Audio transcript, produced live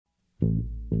Psycho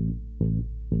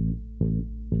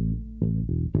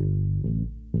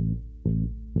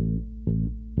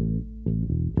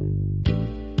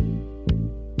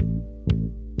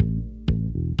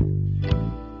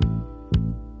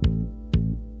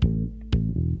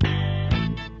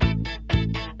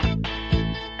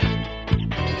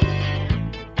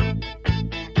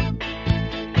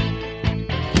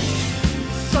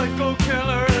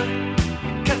killer,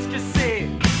 qu'est-ce que c'est?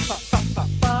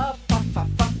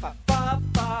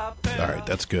 All right,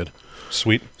 that's good.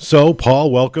 Sweet. So,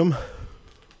 Paul, welcome.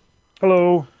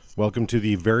 Hello. Welcome to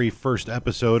the very first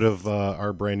episode of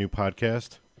our brand new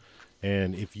podcast.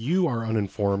 And if you are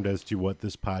uninformed as to what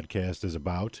this podcast is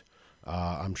about,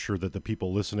 I'm sure that the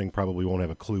people listening probably won't have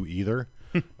a clue either.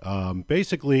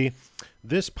 Basically,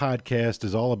 this podcast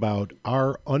is all about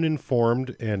our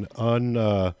uninformed and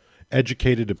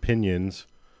uneducated opinions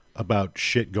about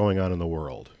shit going on in the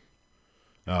world.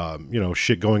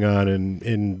 Shit going on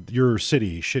in your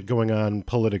city, shit going on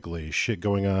politically, shit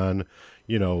going on,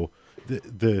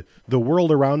 the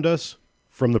world around us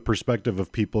from the perspective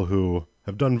of people who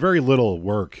have done very little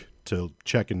work to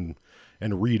check and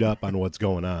read up on what's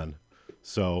going on.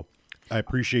 So I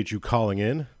appreciate you calling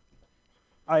in.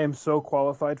 I am so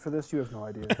qualified for this, you have no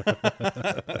idea.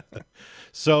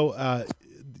 So,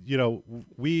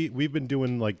 we've been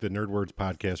doing like the Nerd Words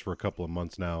podcast for a couple of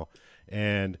months now,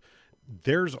 and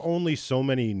there's only so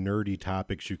many nerdy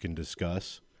topics you can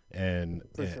discuss and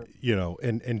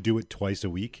do it twice a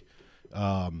week.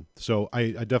 So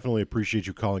I definitely appreciate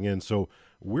you calling in. So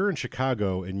we're in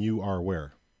Chicago and you are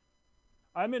where?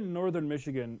 I'm in northern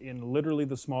Michigan, in literally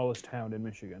the smallest town in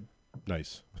Michigan.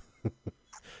 Nice.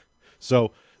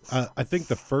 So I think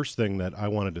the first thing that I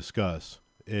want to discuss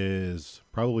is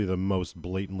probably the most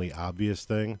blatantly obvious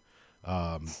thing,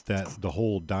 that the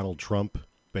whole Donald Trump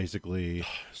basically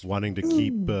wanting to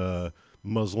keep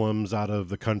Muslims out of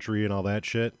the country and all that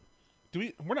shit.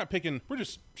 We're not picking, we're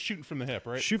just shooting from the hip,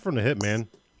 right? Shoot from the hip, man.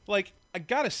 Like, I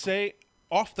gotta say,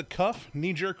 off the cuff,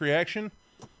 knee-jerk reaction,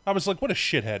 I was like, what a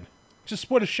shithead. Just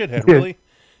what a shithead, really.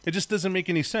 It just doesn't make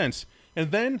any sense.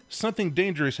 And then something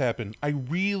dangerous happened. I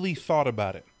really thought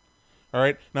about it. All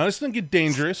right? Now, this doesn't get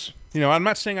dangerous. I'm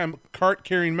not saying I'm a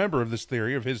cart-carrying member of his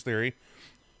theory,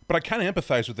 but I kind of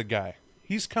empathize with the guy.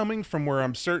 He's coming from where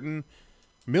I'm certain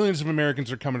millions of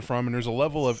Americans are coming from, and there's a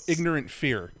level of ignorant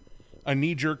fear, a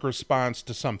knee-jerk response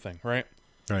to something, right?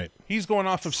 Right. He's going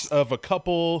off of a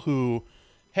couple who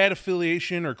had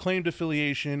affiliation or claimed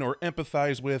affiliation or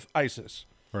empathized with ISIS.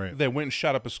 Right. That went and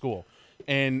shot up a school.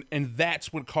 And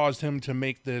that's what caused him to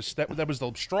make this. That was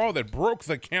the straw that broke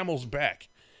the camel's back.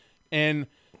 And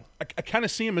I kind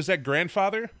of see him as that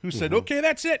grandfather who said, okay,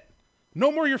 that's it. No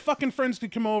more your fucking friends can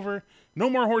come over. No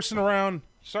more horsing around.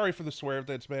 Sorry for the swear if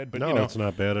that's bad, but no, it's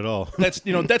not bad at all.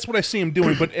 that's what I see him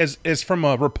doing, but as from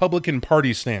a Republican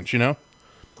Party stance, Well,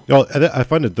 I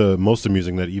find it the most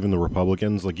amusing that even the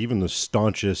Republicans, like even the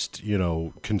staunchest,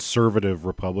 conservative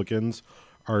Republicans,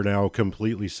 are now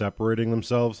completely separating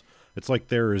themselves. It's like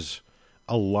there's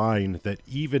a line that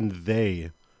even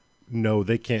they know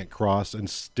they can't cross and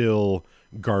still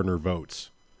garner votes.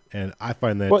 And I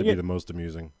find that to be the most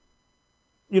amusing.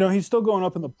 He's still going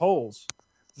up in the polls.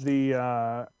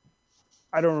 I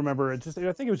don't remember. I think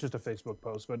it was just a Facebook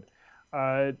post, but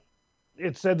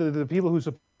it said that the people who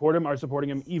support him are supporting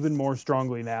him even more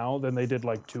strongly now than they did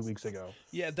like 2 weeks ago.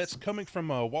 Yeah, that's coming from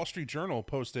Wall Street Journal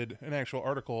posted an actual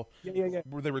article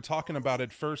where they were talking about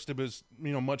it. First, it was,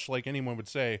 much like anyone would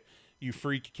say, you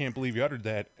freak, can't believe you uttered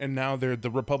that. And now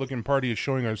the Republican Party is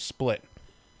showing a split,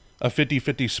 a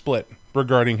 50-50 split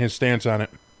regarding his stance on it.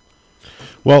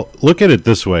 Well, look at it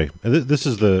this way. This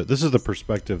is the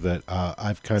perspective that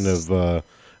I've kind of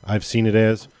I've seen it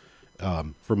as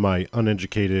from my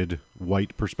uneducated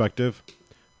white perspective.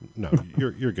 No,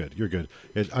 you're good. You're good.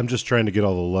 I'm just trying to get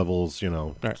all the levels,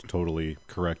 right. Totally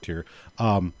correct here.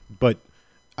 But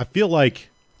I feel like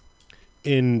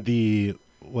in the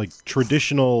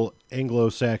traditional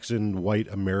Anglo-Saxon white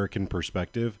American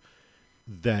perspective,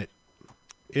 that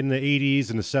in the 80s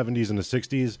and the 70s and the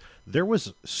 60s, there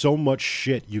was so much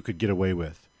shit you could get away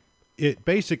with. It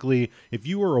basically, if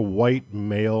you were a white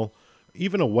male,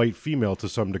 even a white female to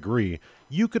some degree,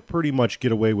 you could pretty much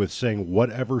get away with saying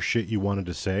whatever shit you wanted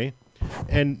to say,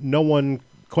 and no one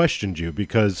questioned you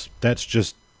because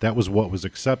that was what was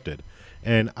accepted.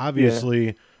 And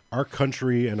obviously, our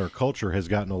country and our culture has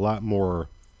gotten a lot more,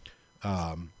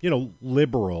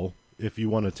 liberal, if you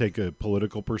want to take a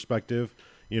political perspective.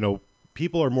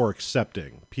 People are more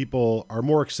accepting. People are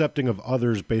more accepting of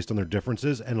others based on their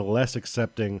differences and less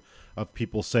accepting of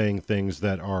people saying things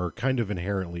that are kind of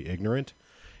inherently ignorant.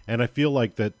 And I feel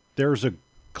like that there's a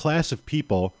class of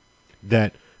people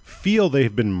that feel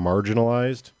they've been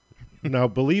marginalized. Now,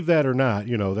 believe that or not,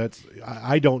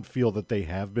 I don't feel that they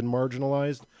have been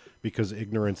marginalized, because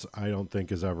ignorance, I don't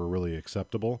think, is ever really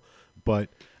acceptable. But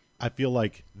I feel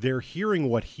like they're hearing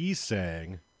what he's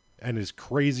saying, and as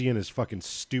crazy and as fucking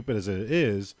stupid as it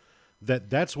is,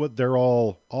 that's what they're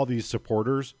all these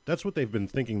supporters, that's what they've been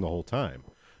thinking the whole time.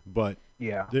 But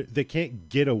Yeah. they can't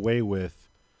get away with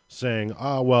saying,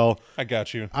 "Oh, well, I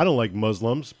got you. I don't like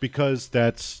Muslims," because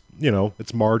that's,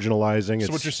 it's marginalizing.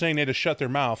 So what you're saying, they had to shut their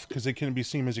mouth because they couldn't be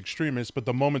seen as extremists. But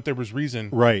the moment there was reason,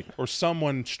 Right. or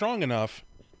someone strong enough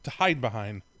to hide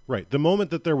behind, Right. The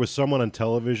moment that there was someone on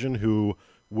television who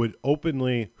would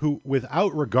openly, who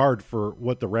without regard for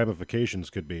what the ramifications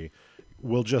could be,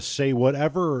 will just say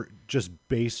whatever just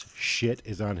base shit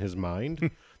is on his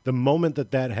mind. The moment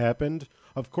that happened,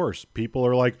 of course, people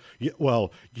are like, yeah,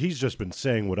 well, he's just been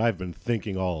saying what I've been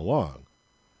thinking all along.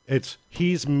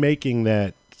 He's making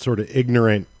that sort of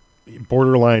ignorant,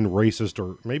 borderline racist,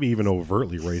 or maybe even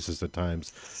overtly racist at times,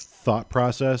 thought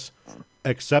process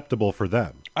acceptable for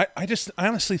them. I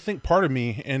honestly think part of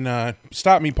me, and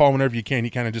stop me, Paul, whenever you can.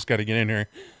 You kind of just got to get in here.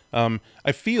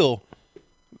 I feel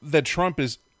that Trump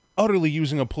is utterly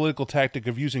using a political tactic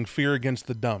of using fear against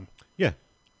the dumb. Yeah.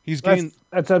 He's getting.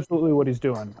 That's absolutely what he's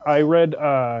doing. I read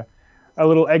a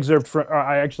little excerpt from.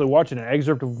 I actually watched an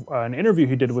excerpt of an interview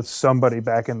he did with somebody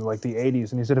back in like the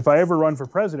 80s, and he said, "If I ever run for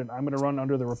president, I'm going to run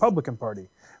under the Republican Party,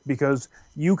 because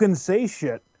you can say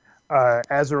shit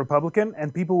as a Republican,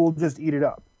 and people will just eat it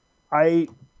up." I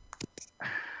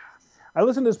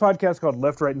listen to this podcast called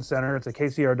Left, Right, and Center. It's a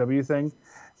KCRW thing.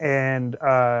 And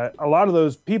a lot of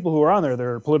those people who are on there,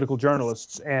 they're political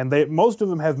journalists. And most of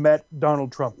them have met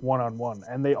Donald Trump one-on-one.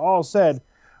 And they all said,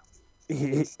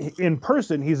 in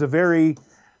person, he's a very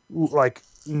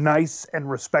nice and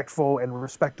respectful and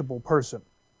respectable person.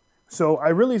 So I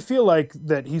really feel like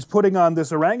that he's putting on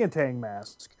this orangutan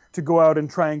mask to go out and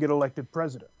try and get elected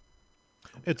president.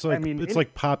 It's like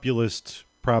like populist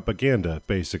propaganda,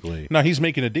 basically. No, he's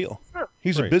making a deal.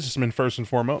 He's a Right. businessman first and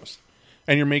foremost.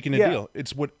 And you're making a Yeah. deal.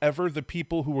 It's whatever the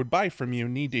people who would buy from you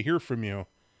need to hear from you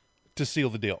to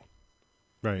seal the deal.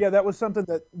 Right. Yeah, that was something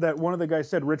that one of the guys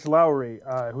said, Rich Lowry,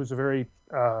 who's a very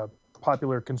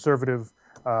popular conservative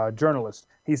journalist.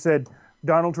 He said,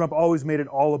 Donald Trump always made it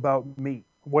all about me,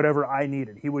 whatever I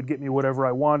needed. He would get me whatever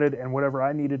I wanted, and whatever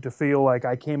I needed to feel like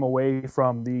I came away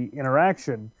from the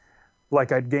interaction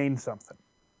like I'd gained something.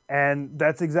 And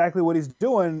that's exactly what he's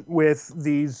doing with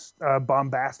these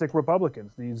bombastic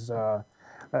Republicans, these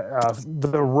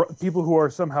people who are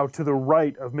somehow to the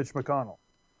right of Mitch McConnell.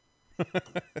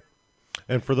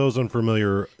 And for those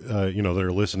unfamiliar, that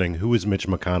are listening, who is Mitch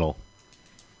McConnell?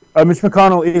 Mitch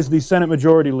McConnell is the Senate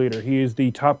Majority Leader. He is the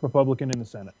top Republican in the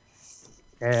Senate.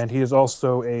 And he is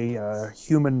also a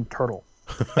human turtle.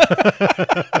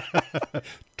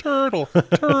 Turtle.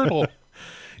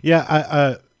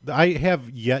 Yeah, I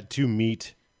have yet to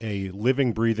meet a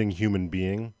living, breathing human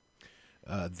being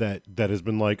that has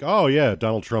been like, oh yeah,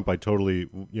 Donald Trump, I totally,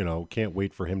 can't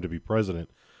wait for him to be president.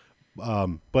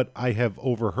 But I have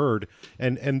overheard,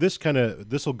 and this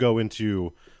will go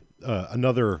into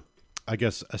another, I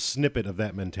guess, a snippet of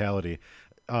that mentality.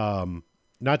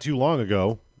 Not too long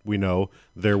ago, we know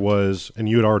there was, and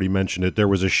you had already mentioned it, there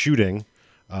was a shooting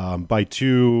by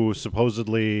two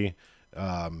supposedly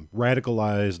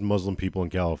radicalized Muslim people in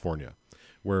California,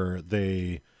 where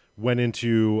they went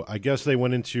into,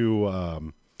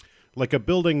 like a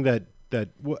building that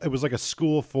it was like a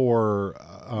school for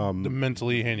The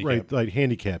mentally handicapped. right, like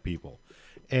handicapped people,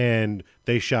 and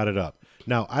they shot it up.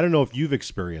 Now, I don't know if you've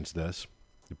experienced this,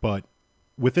 but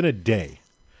within a day,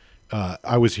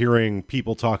 I was hearing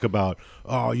people talk about,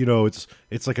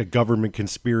 it's like a government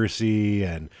conspiracy,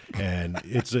 and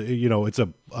it's a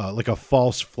like a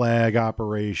false flag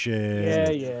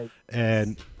operation. Yeah.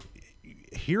 And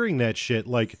hearing that shit,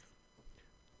 like,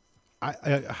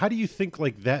 how do you think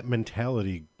like that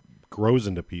mentality grows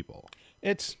into people?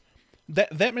 It's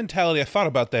that mentality. I thought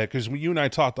about that because you and I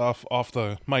talked off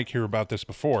the mic here about this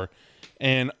before,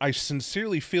 and I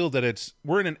sincerely feel that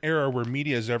we're in an era where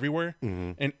media is everywhere,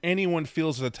 and anyone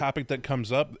feels the topic that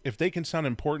comes up, if they can sound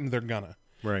important, they're gonna.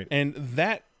 Right. And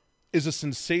that is a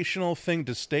sensational thing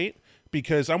to state,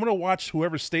 because I'm gonna watch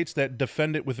whoever states that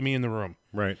defend it with me in the room.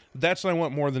 Right. That's what I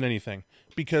want more than anything.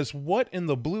 Because what in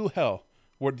the blue hell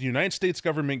would the United States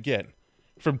government get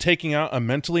from taking out a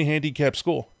mentally handicapped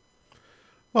school?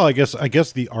 Well, I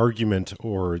guess the argument,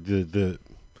 or the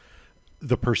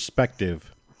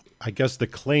perspective, I guess the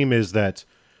claim is that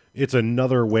it's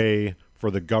another way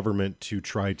for the government to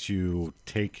try to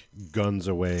take guns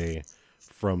away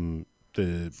from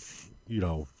the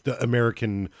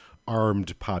American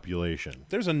armed population.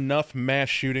 There's enough mass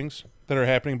shootings that are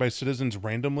happening by citizens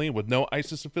randomly with no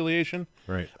ISIS affiliation.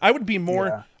 Right. I would be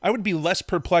less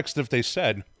perplexed if they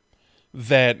said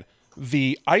that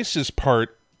the ISIS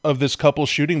part of this couple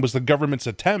shooting was the government's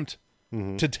attempt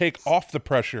to take off the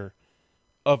pressure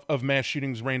of mass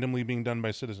shootings randomly being done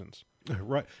by citizens.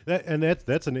 Right.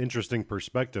 That's an interesting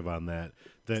perspective on that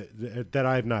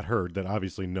I've not heard, that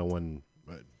obviously no one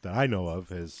that I know of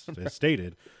has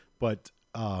stated. But,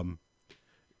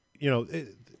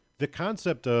 the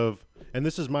concept of, and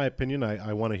this is my opinion,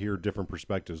 I want to hear different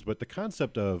perspectives, but the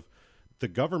concept of the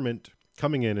government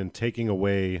coming in and taking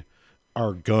away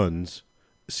our guns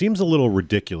seems a little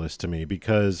ridiculous to me,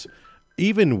 because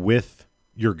even with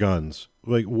your guns,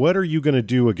 like, what are you going to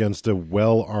do against a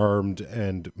well-armed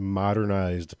and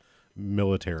modernized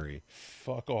military?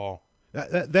 Fuck all.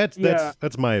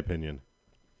 That's my opinion.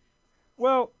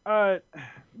 Well,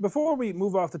 before we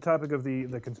move off the topic of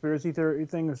the conspiracy theory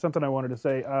thing, there's something I wanted to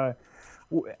say.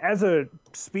 As a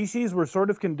species, we're sort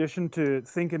of conditioned to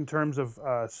think in terms of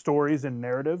stories and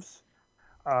narratives.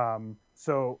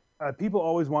 So people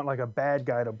always want like a bad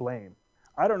guy to blame.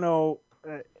 I don't know.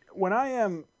 When I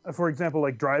am, for example,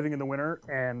 like driving in the winter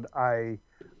and I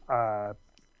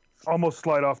almost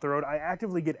slide off the road, I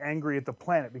actively get angry at the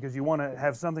planet, because you want to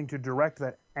have something to direct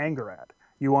that anger at.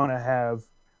 You want to have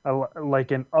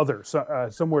like an other,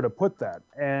 somewhere to put that.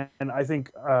 And I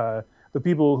think the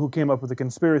people who came up with the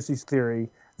conspiracy theory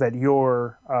that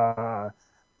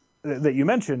that you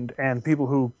mentioned, and people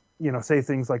who say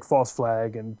things like false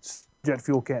flag and jet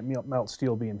fuel can't melt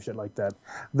steel beam, shit like that,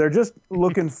 they're just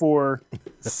looking for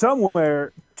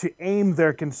somewhere to aim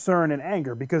their concern and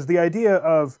anger, because the idea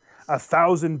of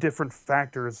 1,000 different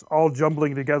factors all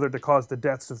jumbling together to cause the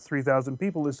deaths of 3,000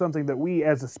 people is something that we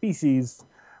as a species,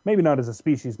 maybe not as a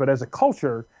species, but as a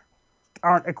culture,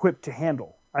 aren't equipped to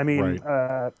handle. I mean,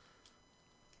 right.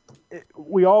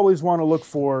 We always want to look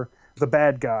for the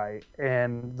bad guy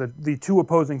and the two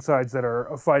opposing sides that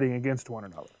are fighting against one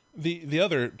another. The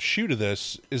other shoe to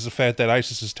this is the fact that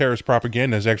ISIS's terrorist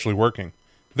propaganda is actually working.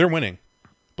 They're winning.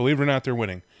 Believe it or not, they're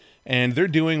winning. And they're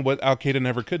doing what Al-Qaeda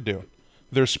never could do.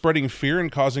 They're spreading fear and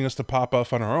causing us to pop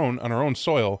off on our own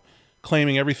soil,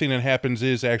 claiming everything that happens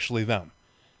is actually them.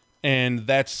 And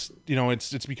that's,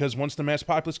 it's because once the mass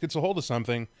populace gets a hold of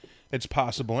something, it's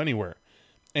possible anywhere.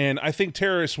 And I think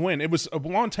terrorists win. It was a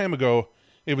long time ago.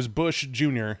 It was Bush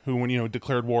Jr. who, when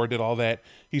declared war, did all that.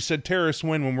 He said terrorists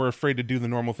win when we're afraid to do the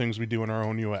normal things we do in our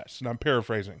own U.S. And I'm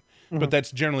paraphrasing, but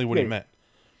that's generally what he meant.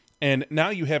 And now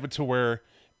you have it to where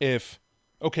if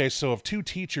two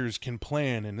teachers can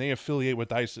plan and they affiliate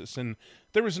with ISIS, and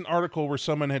there was an article where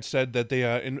someone had said that they,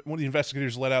 and one of the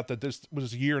investigators let out that this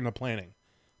was a year in the planning.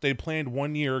 They planned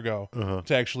 1 year ago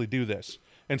to actually do this.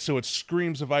 And so it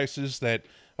screams of ISIS that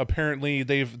apparently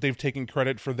they've taken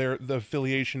credit for the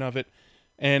affiliation of it.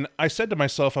 And I said to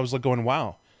myself, I was like going,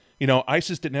 wow,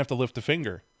 ISIS didn't have to lift a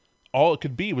finger. All it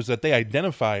could be was that they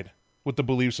identified with the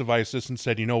beliefs of ISIS and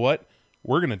said, you know what?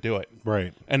 We're going to do it.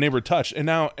 Right. And they were touched. And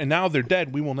now they're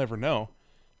dead. We will never know.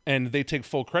 And they take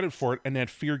full credit for it. And that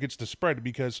fear gets to spread,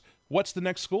 because what's the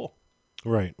next school?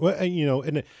 Right. Well,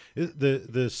 and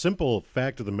the simple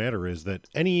fact of the matter is that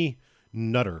any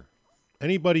nutter,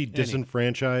 anybody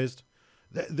disenfranchised,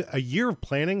 a year of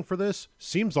planning for this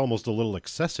seems almost a little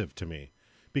excessive to me,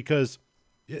 because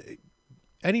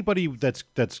anybody that's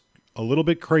a little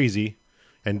bit crazy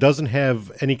and doesn't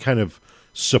have any kind of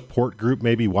support group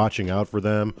maybe watching out for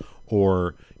them,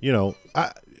 or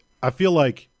I feel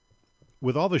like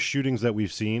with all the shootings that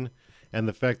we've seen and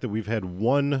the fact that we've had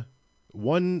one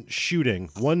shooting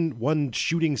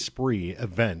spree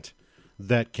event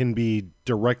that can be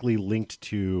directly linked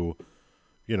to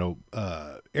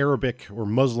Arabic or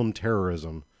Muslim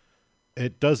terrorism,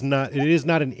 it is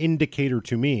not an indicator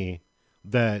to me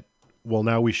that, well,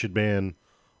 now we should ban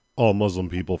all Muslim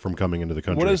people from coming into the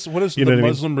country. What does the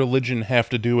Muslim religion have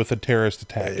to do with a terrorist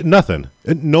attack? Nothing.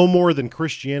 No more than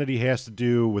Christianity has to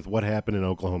do with what happened in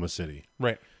Oklahoma City.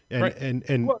 Right.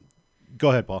 And well, go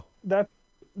ahead, Paul. That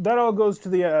all goes to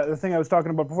the thing I was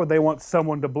talking about before. They want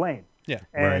someone to blame. Yeah.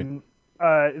 And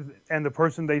and the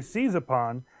person they seize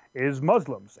upon is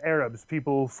Muslims, Arabs,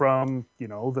 people from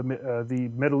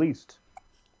the Middle East.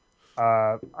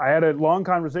 I had a long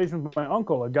conversation with my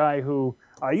uncle, a guy who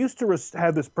I used to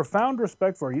have this profound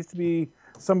respect for. He used to be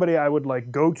somebody I would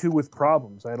go to with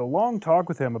problems. I had a long talk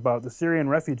with him about the Syrian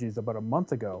refugees about a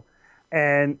month ago.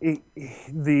 And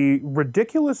the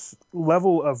ridiculous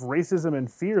level of racism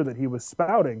and fear that he was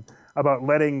spouting about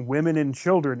letting women and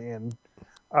children in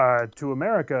to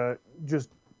America just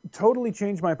totally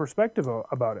changed my perspective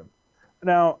about him.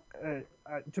 Now,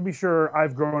 to be sure,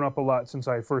 I've grown up a lot since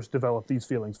I first developed these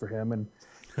feelings for him, and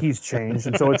he's changed,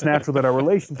 and so it's natural that our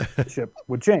relationship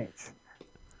would change.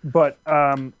 But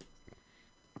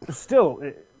still,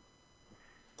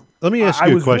 let me ask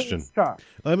you a question. Really shocked.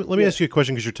 Let me ask you a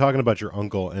question, because you're talking about your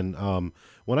uncle, and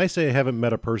when I say I haven't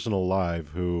met a person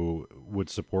alive who would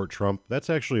support Trump, that's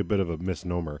actually a bit of a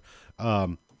misnomer,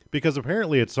 because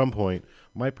apparently at some point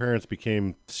my parents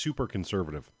became super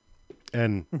conservative,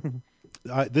 and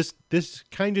this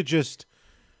kind of just,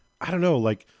 I don't know,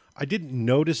 like I didn't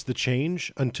notice the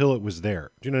change until it was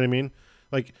there. Do you know what I mean?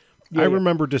 Like I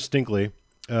remember distinctly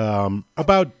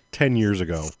about 10 years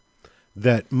ago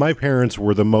that my parents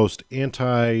were the most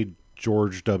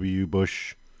anti-George W.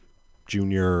 Bush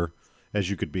Jr. as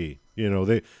you could be. You know,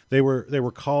 they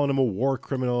were calling him a war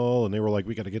criminal, and they were like,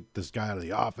 we got to get this guy out of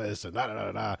the office, and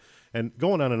and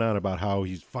going on and on about how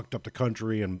he's fucked up the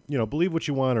country, and, you know, believe what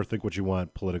you want or think what you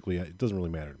want politically. It doesn't really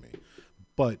matter to me.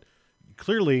 But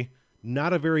clearly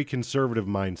not a very conservative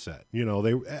mindset. You know,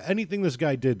 anything this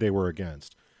guy did, they were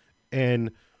against.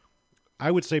 And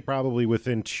I would say probably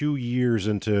within 2 years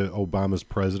into Obama's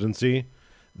presidency,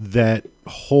 that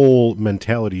whole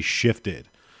mentality shifted.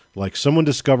 Like someone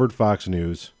discovered Fox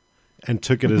News and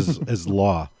took it as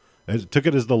law. Took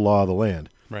it as the law of the land.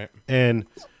 Right. And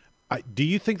do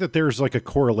you think that there's like a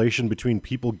correlation between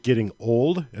people getting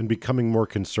old and becoming more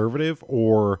conservative,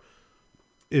 or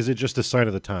is it just a sign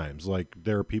of the times? Like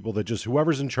there are people that just,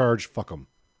 whoever's in charge, fuck them.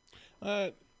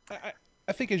 I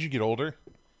think as you get older,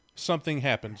 something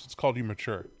happens. It's called you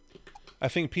mature. I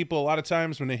think people a lot of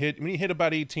times when you hit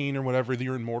about 18 or whatever,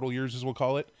 your immortal years as we'll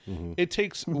call it, it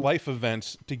takes life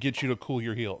events to get you to cool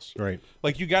your heels. Right.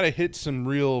 Like you got to hit some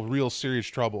real serious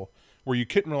trouble where you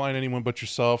couldn't rely on anyone but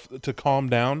yourself to calm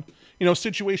down. You know,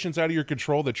 situations out of your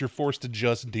control that you're forced to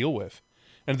just deal with.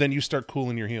 And then you start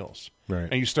cooling your heels. Right.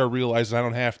 And you start realizing I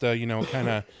don't have to, you know, kind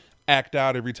of act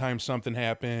out every time something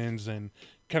happens and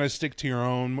kind of stick to your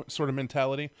own sort of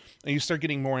mentality, and you start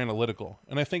getting more analytical.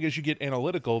 And I think as you get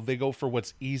analytical, they go for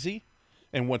what's easy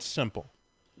and what's simple.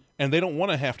 And they don't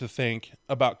want to have to think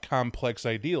about complex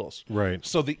ideals. Right.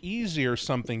 So the easier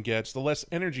something gets, the less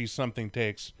energy something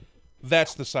takes,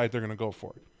 that's the side they're going to go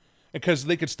for. Because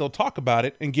they could still talk about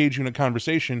it, engage you in a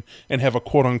conversation, and have a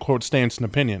quote-unquote stance and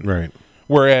opinion. Right.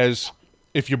 Whereas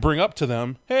if you bring up to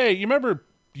them, hey, you remember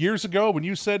years ago when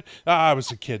you said, I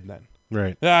was a kid then.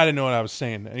 Right. I didn't know what I was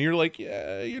saying. And you're like,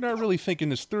 yeah, you're not really thinking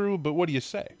this through, but what do you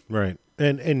say? Right.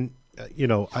 And you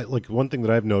know, like one thing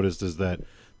that I've noticed is that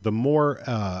the more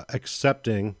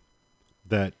accepting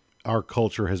that our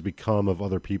culture has become of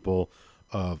other people,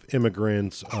 of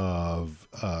immigrants, of,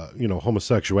 you know,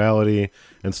 homosexuality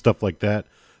and stuff like that,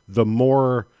 the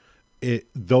more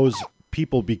those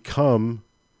people become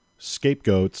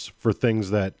scapegoats for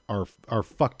things that are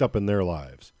fucked up in their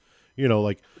lives. You know,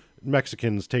 like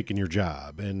Mexicans taking your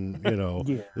job, and you know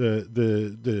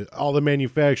the all the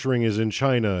manufacturing is in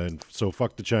China, and so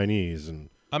fuck the Chinese. And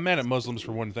I'm mad at Muslims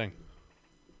for one thing.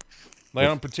 Like, I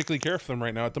don't particularly care for them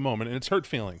right now at the moment, and it's hurt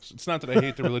feelings. It's not that I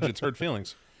hate the religion; it's hurt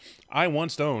feelings. I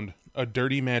once owned a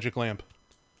dirty magic lamp,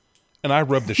 and I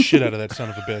rubbed the shit out of that son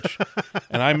of a bitch.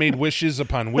 And I made wishes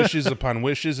upon wishes upon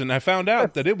wishes, and I found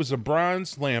out that it was a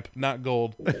bronze lamp, not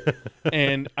gold.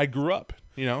 And I grew up,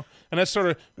 you know. And that's sort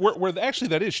of where actually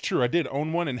that is true. I did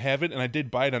own one and have it, and I did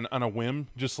buy it on a whim,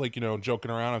 just like, you know, joking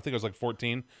around. I think I was like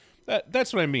 14.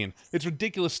 That's what I mean. It's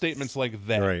ridiculous statements like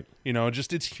that. Right. You know,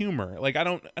 just it's humor. Like I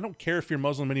don't care if you're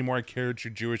Muslim anymore. I care if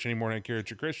you're Jewish anymore, and I care if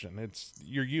you're Christian.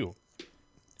 You're you.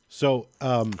 So,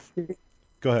 go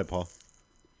ahead, Paul.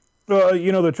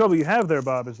 You know, the trouble you have there,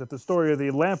 Bob, is that the story of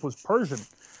the lamp was Persian.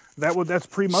 That's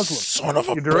pre-Muslim. Son of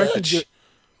a bitch.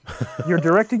 You're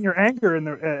directing your anger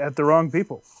at the wrong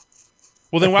people.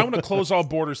 Well, then why want to close all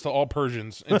borders to all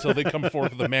Persians until they come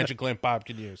forth with a magic lamp Bob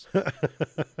can use?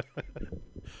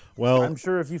 Well, I'm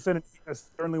sure if you send a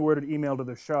sternly worded email to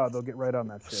the Shah, they'll get right on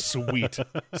that shit.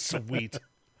 Sweet.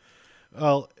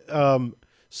 Well,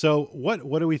 so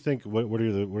what do we think? What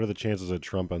are the chances that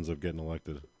Trump ends up getting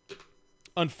elected?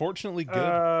 Unfortunately,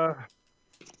 good.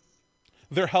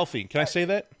 They're healthy. Can I say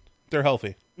that? They're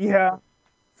healthy. Yeah,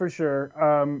 for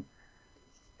sure.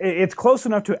 It's close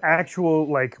enough to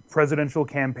actual like presidential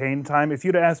campaign time. If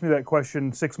you'd asked me that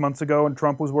question 6 months ago and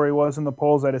Trump was where he was in the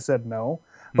polls, I'd have said no.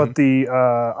 But the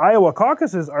Iowa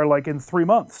caucuses are like in 3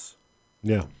 months.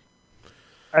 Yeah.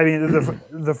 I mean,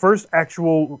 the first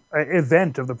actual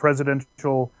event of the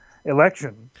presidential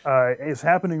election is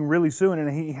happening really soon,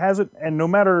 and he hasn't. And no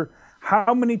matter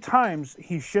how many times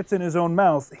he shits in his own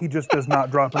mouth, he just does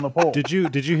not drop in the poll. Did you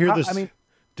hear this? I mean,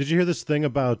 did you hear this thing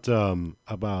about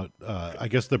I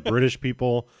guess the British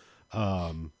people?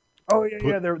 Oh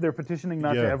yeah, they're petitioning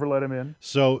not to ever let him in.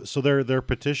 So they're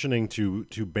petitioning to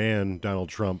ban Donald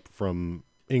Trump from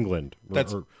England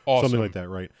That's or awesome. something like that,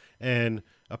 right? And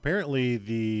apparently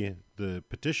the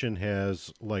petition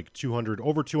has like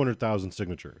over 200,000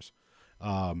 signatures.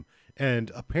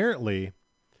 And apparently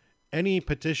any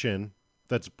petition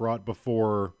that's brought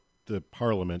before the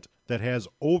parliament that has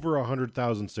over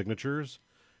 100,000 signatures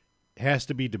has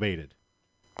to be debated.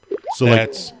 So I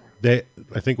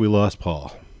think we lost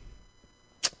Paul.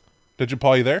 Did you,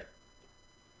 Paul? You there?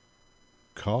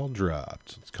 Call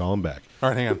dropped. Let's call him back. All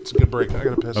right, hang on. It's a good break. I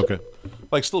gotta piss. Okay.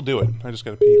 Like, still do it. I just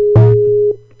gotta pee.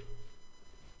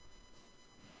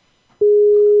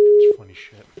 It's funny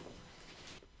shit.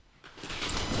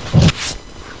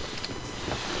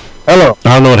 Hello.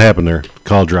 I don't know what happened there.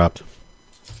 Call dropped.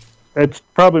 It's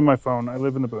probably my phone. I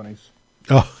live in the boonies.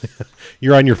 Oh,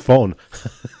 you're on your phone.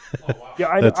 Yeah,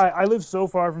 I live so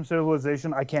far from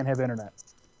civilization, I can't have internet.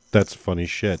 That's funny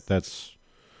shit. That's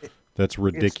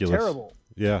ridiculous. It's terrible.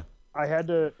 Yeah. I had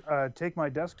to take my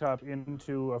desktop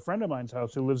into a friend of mine's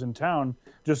house who lives in town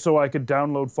just so I could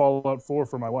download Fallout 4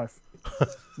 for my wife.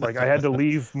 Like, I had to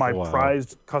leave my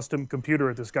prized custom computer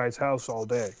at this guy's house all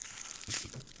day.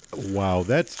 Wow,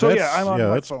 that's I'm on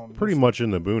my phone. Pretty much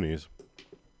in the boonies.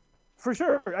 For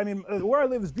sure. I mean, where I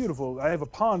live is beautiful. I have a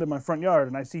pond in my front yard,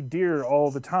 and I see deer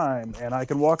all the time, and I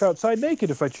can walk outside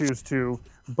naked if I choose to,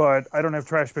 but I don't have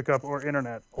trash pickup or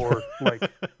internet or, like,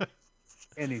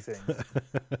 anything.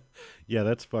 Yeah,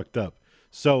 that's fucked up.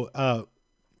 So,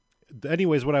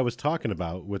 anyways, what I was talking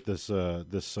about with the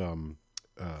petition.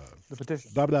 The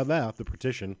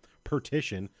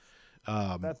petition.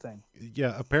 That thing.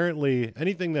 Yeah, apparently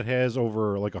anything that has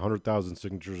over like 100,000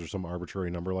 signatures or some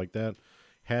arbitrary number like that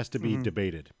has to be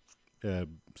debated.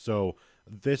 So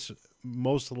this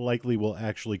most likely will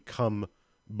actually come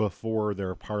before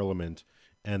their parliament,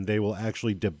 and they will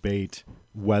actually debate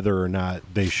whether or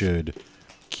not they should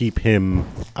keep him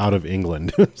out of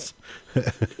England.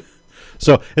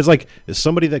 So it's like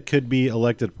somebody that could be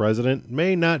elected president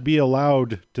may not be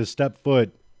allowed to step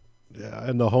foot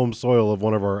in the home soil of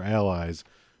one of our allies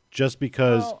just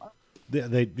because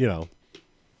they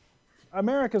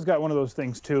America's got one of those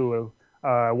things too.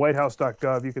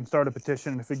 Whitehouse.gov, you can start a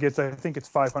petition. If it gets, I think it's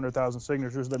 500,000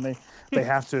 signatures, then they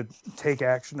have to take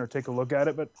action or take a look at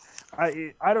it. But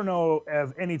I don't know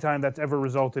of any time that's ever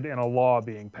resulted in a law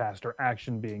being passed or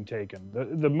action being taken.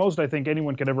 The most I think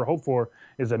anyone could ever hope for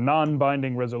is a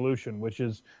non-binding resolution, which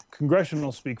is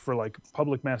congressional speak for like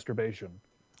public masturbation.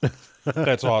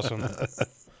 That's awesome.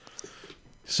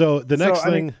 So the next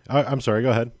thing, I'm sorry,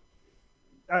 go ahead.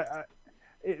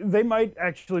 They might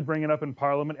actually bring it up in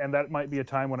Parliament, and that might be a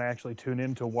time when I actually tune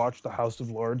in to watch the House of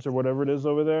Lords or whatever it is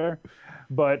over there.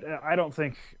 But I don't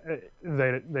think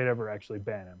they'd ever actually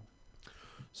ban him.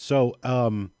 So,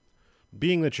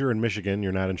 being that you're in Michigan,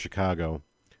 you're not in Chicago.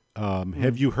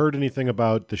 Have you heard anything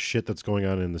about the shit that's going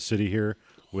on in the city here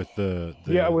with the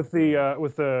with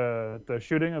the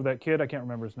shooting of that kid? I can't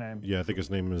remember his name. Yeah, I think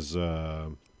his name is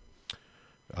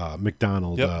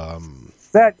McDonald. Yep.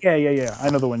 Yeah. I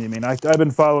know the one you mean. I've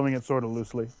been following it sort of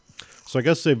loosely. So I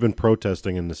guess they've been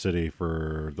protesting in the city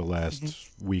for the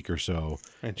last week or so.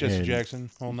 And Jesse Jackson,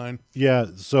 whole nine. Yeah.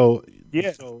 So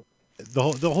yeah. So the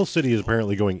whole city is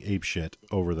apparently going apeshit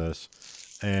over this,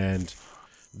 and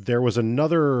there was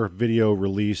another video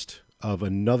released of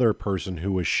another person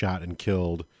who was shot and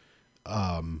killed,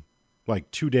 like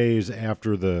 2 days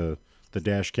after the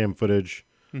dash cam footage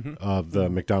of the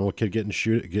McDonald kid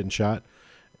getting shot.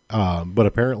 But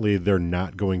apparently they're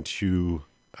not going to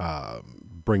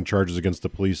bring charges against the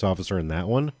police officer in that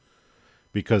one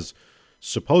because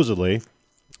supposedly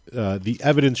the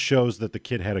evidence shows that the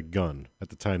kid had a gun at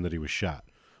the time that he was shot.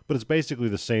 But it's basically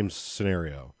the same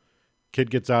scenario. Kid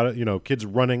gets out, kid's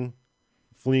running,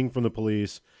 fleeing from the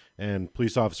police, and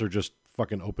police officer just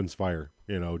fucking opens fire,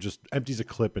 just empties a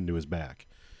clip into his back.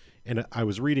 And I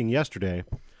was reading yesterday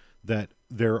that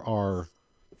there are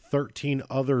 13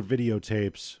 other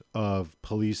videotapes of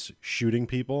police shooting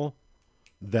people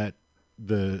that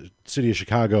the city of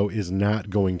Chicago is not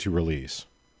going to release.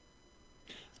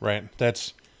 Right.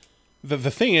 That's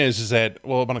the thing is that,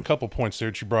 well, on a couple points there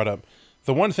that you brought up.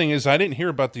 The one thing is I didn't hear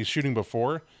about the shooting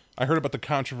before. I heard about the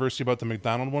controversy about the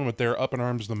McDonald one. What they're up in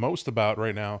arms the most about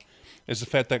right now is the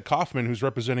fact that Kaufman, who's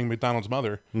representing McDonald's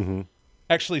mother,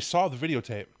 actually saw the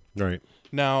videotape. Right.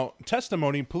 Now,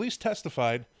 police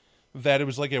testified that it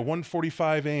was like at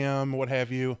 1:45 a.m., what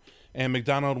have you, and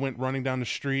McDonald went running down the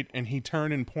street, and he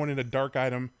turned and pointed a dark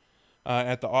item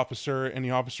at the officer, and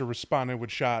the officer responded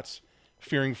with shots,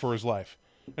 fearing for his life.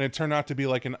 And it turned out to be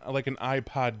like an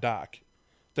iPod dock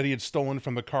that he had stolen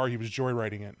from the car he was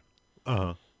joyriding in.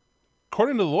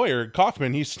 according to the lawyer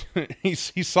Kaufman, he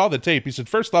saw the tape. He said,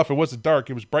 first off, it wasn't dark;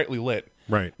 it was brightly lit.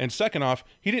 Right. And second off,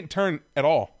 he didn't turn at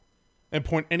all and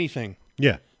point anything.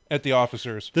 Yeah. At the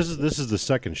officers. This is the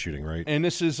second shooting, right? And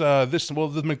this is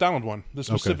the McDonald one, the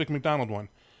specific McDonald one,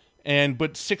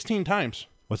 but 16 times.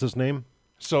 What's his name?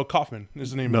 So Kaufman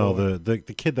is the name. No, of the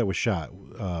kid that was shot.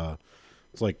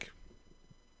 It's like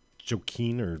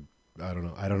Joaquin or I don't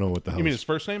know. I don't know what the hell. You mean his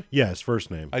first name? Yeah, his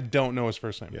first name. I don't know his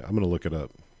first name. Yeah, I'm gonna look it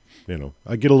up. You know,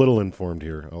 I get a little informed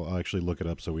here. I'll actually look it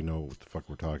up so we know what the fuck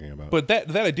we're talking about. But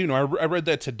that I do know. I read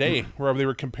that today where they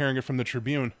were comparing it from the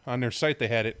Tribune on their site. They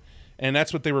had it, and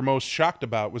that's what they were most shocked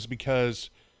about was because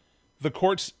the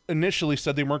courts initially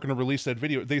said they weren't going to release that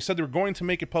video. They said they were going to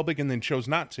make it public and then chose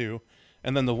not to.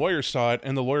 And then the lawyer saw it,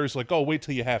 and the lawyer's like, "Oh, wait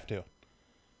till you have to.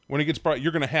 When it gets brought,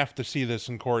 you're going to have to see this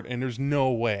in court, and there's no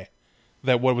way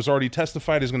that what was already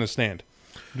testified is going to stand.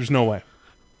 There's no way."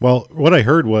 Well, what I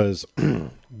heard was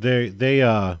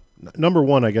they number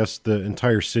one, I guess the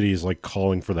entire city is like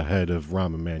calling for the head of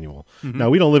Rahm Emanuel. Mm-hmm. Now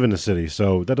we don't live in the city,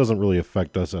 so that doesn't really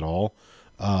affect us at all.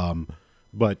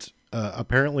 But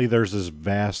apparently, there's this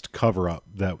vast cover up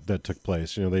that took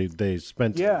place. You know, they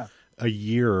spent a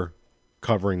year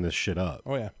covering this shit up.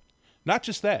 Oh yeah, not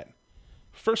just that.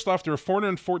 First off, there were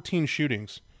 414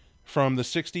 shootings from the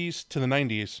 60s to the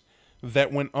 90s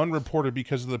that went unreported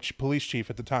because of the police chief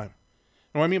at the time.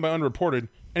 And what I mean by unreported,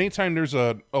 anytime there's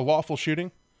a lawful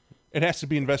shooting, it has to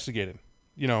be investigated.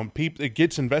 You know, it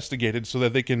gets investigated so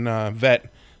that they can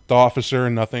vet the officer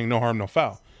and nothing, no harm, no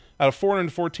foul. Out of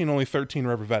 414, only 13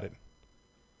 were ever vetted.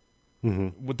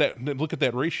 Mm-hmm. With that, look at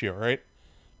that ratio, right?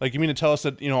 Like, you mean to tell us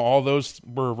that, you know, all those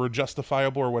were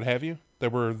justifiable or what have you?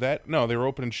 That were that? No, they were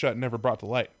open and shut and never brought to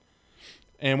light.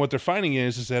 And what they're finding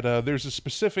is that there's a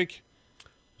specific...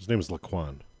 His name is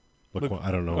Laquan.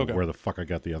 I don't know where the fuck I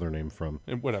got the other name from.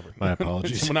 Whatever. My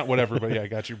apologies. Well, not whatever, but yeah, I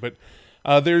got you. But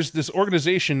there's this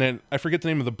organization that, I forget the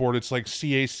name of the board, it's like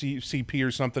CACP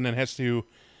or something, and has to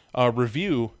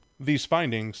review these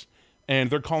findings,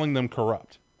 and they're calling them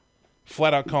corrupt.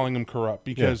 Flat out calling them corrupt,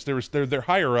 because their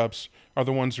higher-ups are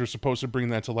the ones who are supposed to bring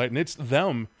that to light, and it's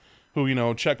them who, you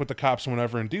know, check with the cops and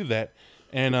whatever and do that.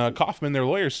 And Kaufman, their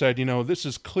lawyer, said, you know, this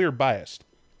is clear biased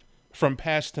from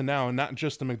past to now, and not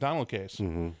just the McDonald case.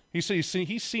 Mm-hmm. He said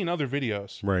he's seen other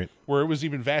videos right where it was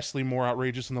even vastly more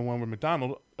outrageous than the one with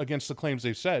McDonald against the claims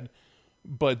they've said.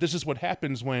 But this is what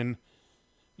happens when,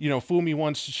 you know, fool me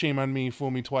once, shame on me,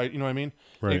 fool me twice. You know what I mean?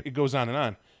 Right. It goes on and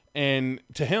on. And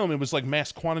to him, it was like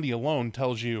mass quantity alone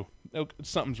tells you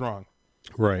something's wrong.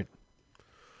 Right.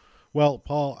 Well,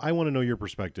 Paul, I want to know your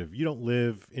perspective. You don't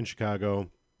live in Chicago.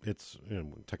 It's, you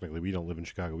know, technically we don't live in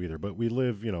Chicago either, but we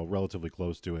live, you know, relatively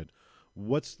close to it.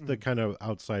 What's the kind of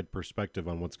outside perspective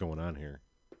on what's going on here?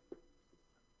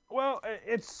 Well,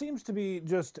 it seems to be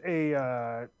just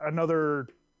another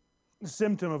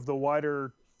symptom of the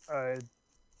wider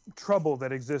trouble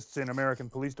that exists in American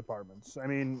police departments. I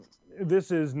mean,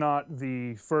 this is not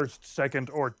the first, second,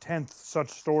 or 10th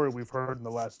such story we've heard in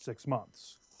the last 6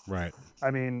 months. Right.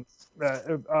 I mean,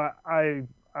 I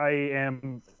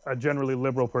am a generally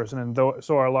liberal person, and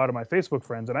so are a lot of my Facebook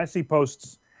friends, and I see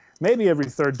posts maybe every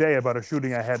third day about a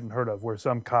shooting I hadn't heard of, where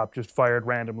some cop just fired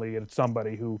randomly at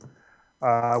somebody who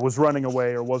was running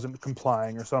away or wasn't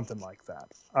complying or something like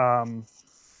that.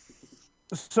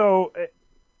 So,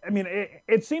 I mean,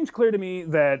 it seems clear to me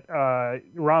that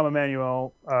Rahm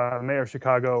Emanuel, mayor of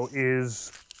Chicago,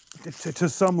 is to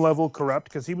some level corrupt,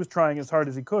 because he was trying as hard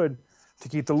as he could to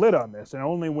keep the lid on this. And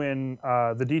only when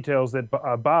the details that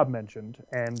Bob mentioned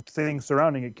and things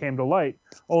surrounding it came to light,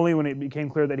 only when it became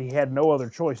clear that he had no other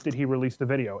choice did he release the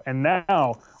video. And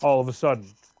now, all of a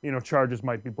sudden, you know, charges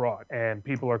might be brought, and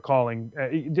people are calling.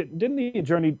 Didn't the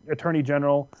Attorney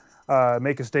General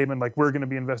make a statement like, we're going to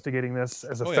be investigating this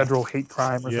as a federal hate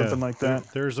crime or something like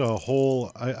that? There's a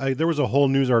whole there was a whole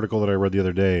news article that I read the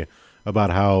other day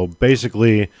about how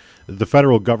basically the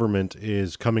federal government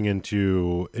is coming in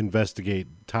to investigate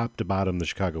top to bottom the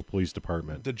Chicago Police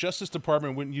Department. The Justice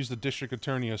Department wouldn't use the district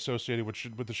attorney associated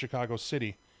with the Chicago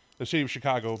city, the city of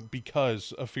Chicago,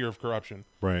 because of fear of corruption.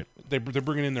 Right. They're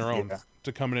bringing in their own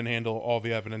to come in and handle all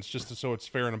the evidence, just so it's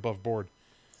fair and above board,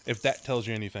 if that tells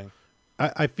you anything.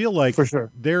 I feel like for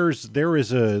sure there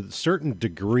is a certain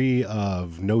degree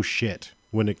of no shit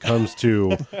when it comes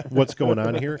to what's going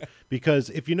on here. Because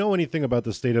if you know anything about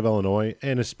the state of Illinois,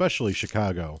 and especially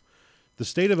Chicago, the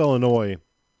state of Illinois,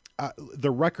 the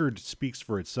record speaks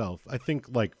for itself. I think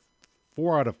like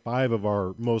 4 out of 5 of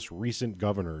our most recent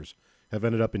governors have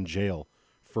ended up in jail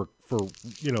for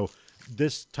you know,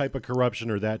 this type of corruption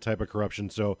or that type of corruption.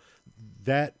 So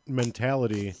that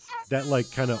mentality, that like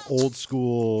kind of old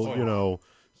school, you know,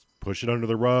 push it under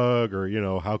the rug, or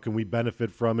how can we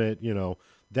benefit from it?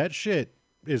 That shit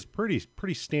is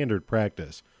pretty standard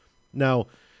practice. Now,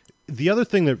 the other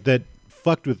thing that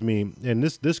fucked with me, and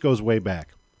this goes way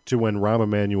back to when Rahm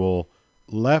Emanuel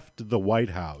left the White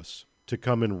House to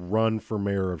come and run for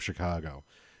mayor of Chicago.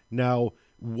 Now,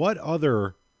 what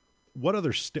other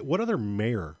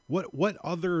mayor, what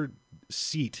other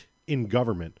seat in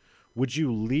government would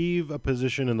you leave a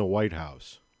position in the White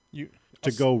House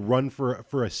to go run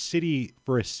for a city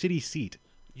seat?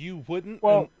 You wouldn't,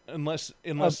 Well, unless.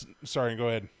 Sorry, go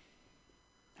ahead.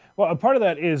 Well, a part of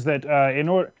that is that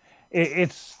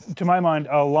it's, to my mind,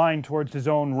 a line towards his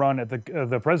own run at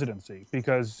the presidency.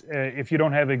 Because if you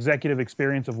don't have executive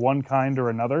experience of one kind or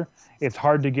another, it's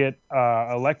hard to get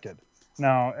elected.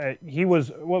 Now, he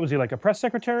was, what was he, like a press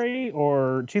secretary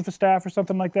or chief of staff or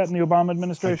something like that in the Obama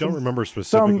administration? I don't remember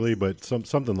specifically, but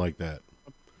something like that.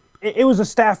 It was a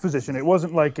staff position. It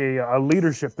wasn't like a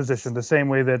leadership position, the same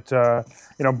way that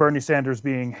Bernie Sanders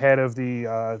being head of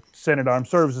the Senate Armed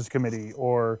Services Committee,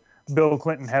 or Bill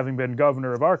Clinton having been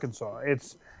governor of Arkansas.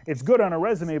 It's good on a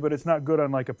resume, but it's not good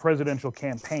on like a presidential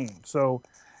campaign. So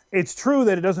it's true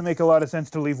that it doesn't make a lot of sense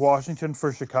to leave Washington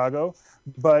for Chicago.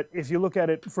 But if you look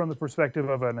at it from the perspective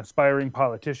of an aspiring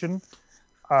politician,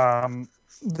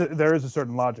 there is a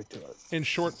certain logic to it. In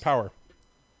short, power.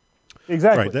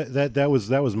 Exactly. Right. That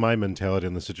was my mentality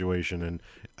in the situation, and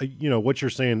what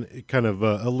you're saying, it kind of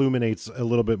illuminates a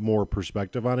little bit more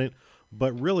perspective on it.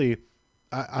 But really,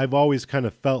 I've always kind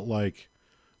of felt like,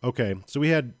 okay, so we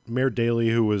had Mayor Daley,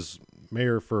 who was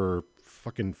mayor for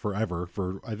fucking forever,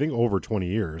 for I think over 20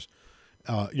 years.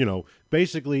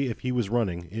 Basically, if he was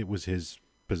running, it was his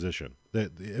position.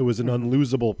 That it was an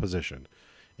unlosable position,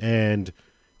 and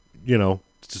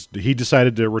he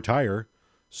decided to retire.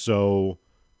 So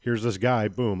here's this guy.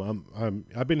 Boom.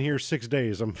 I've been here 6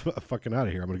 days. I'm fucking out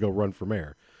of here. I'm gonna go run for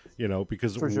mayor.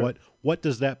 Because what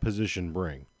does that position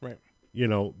bring? Right.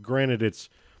 Granted,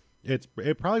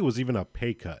 it probably was even a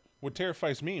pay cut. What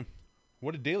terrifies me,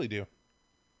 what did Daley do?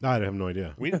 I have no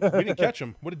idea. We didn't catch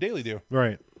him. What did Daley do?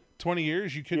 Right. 20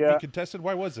 years, you could be contested.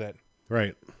 Why was that?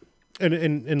 Right.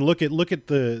 And look at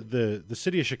the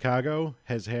city of Chicago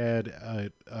has had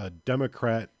a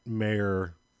Democrat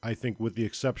mayor, I think, with the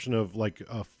exception of like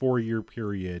a 4-year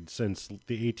period since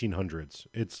the 1800s.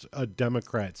 It's a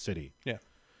Democrat city. Yeah.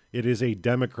 It is a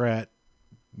Democrat,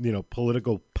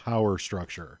 political power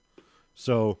structure.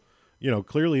 So,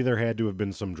 clearly there had to have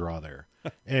been some draw there.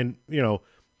 And,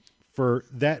 for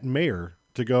that mayor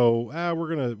to go,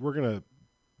 we're gonna,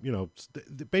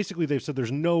 basically they've said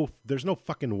there's no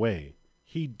fucking way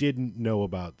he didn't know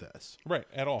about this. Right,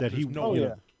 at all. That There's no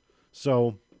yeah.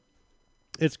 So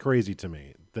it's crazy to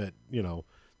me that,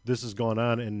 this has gone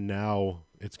on, and now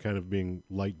it's kind of being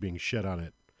shed on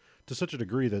it to such a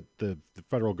degree that the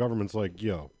federal government's like,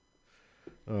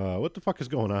 what the fuck is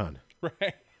going on?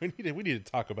 Right. We need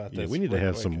to talk about this. We need to real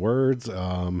have quick. some words.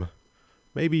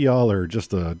 Maybe y'all are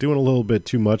just doing a little bit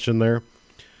too much in there.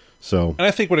 So, And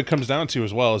I think what it comes down to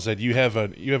as well is that you have a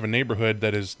neighborhood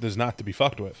that is not to be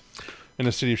fucked with in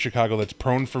the city of Chicago, that's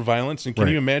prone for violence. And can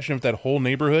Right. you imagine if that whole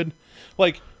neighborhood,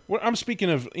 like, I'm speaking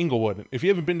of Inglewood. If you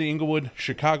haven't been to Inglewood,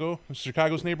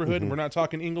 Chicago's neighborhood, we're not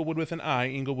talking Inglewood with an I,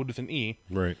 Inglewood with an E.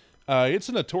 right. It's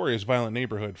a notorious violent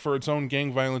neighborhood for its own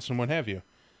gang violence and what have you.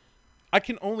 I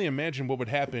can only imagine what would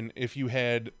happen if you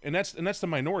had, and that's the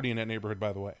minority in that neighborhood,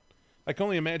 by the way. I can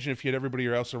only imagine if you had everybody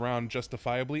else around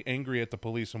justifiably angry at the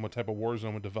police and what type of war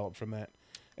zone would develop from that,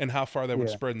 and how far that would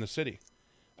spread in the city.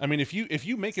 I mean, if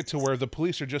you make it to where the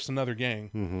police are just another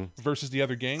gang versus the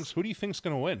other gangs, who do you think's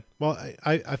going to win? Well,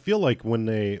 I feel like when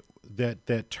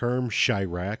that term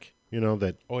Chirac,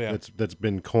 that's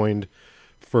been coined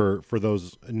for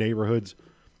those neighborhoods,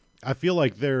 I feel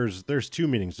like there's two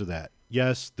meanings to that.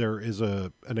 Yes, there is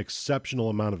an exceptional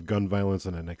amount of gun violence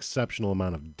and an exceptional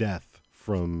amount of death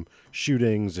from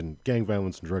shootings and gang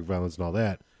violence and drug violence and all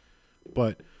that.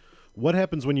 But what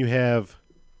happens when you have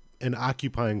an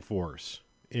occupying force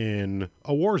in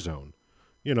a war zone?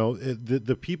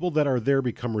 The people that are there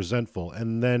become resentful,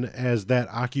 and then as that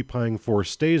occupying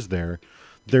force stays there,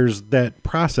 there's that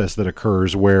process that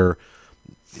occurs where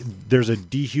there's a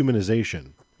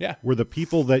dehumanization. Yeah. Where the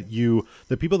people that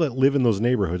live in those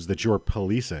neighborhoods that you're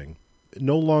policing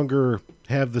no longer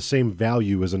have the same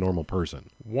value as a normal person.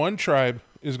 One tribe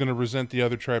is going to resent the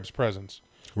other tribe's presence.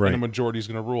 Right. And the majority is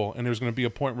going to rule. And there's going to be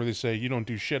a point where they say, you don't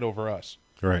do shit over us.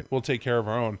 Right. We'll take care of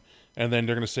our own. And then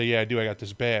they're going to say, yeah, I do. I got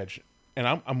this badge. And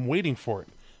I'm waiting for it.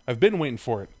 I've been waiting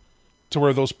for it. To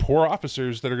where those poor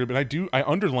officers that are going to be, I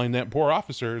underline that, poor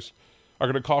officers are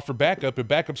going to call for backup, and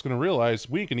backup's going to realize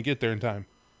we ain't going to get there in time.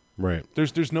 Right.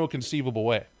 There's no conceivable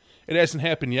way. It hasn't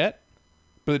happened yet.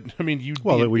 But I mean,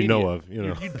 that we know of,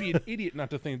 You'd be an idiot not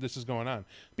to think this is going on,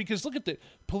 because look at the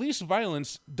police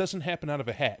violence doesn't happen out of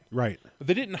a hat. Right.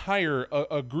 They didn't hire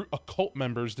a group of cult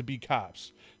members to be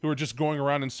cops who are just going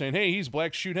around and saying, "Hey, he's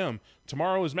black, shoot him.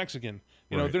 Tomorrow is Mexican."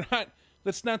 They're not.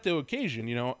 That's not the occasion.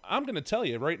 I'm going to tell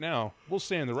you right now. We'll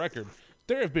say on the record,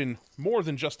 there have been more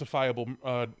than justifiable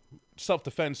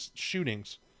self-defense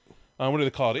shootings. What do they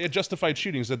call it? Justified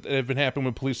shootings that have been happening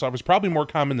with police officers. Probably more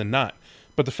common than not.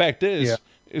 But the fact is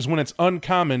when it's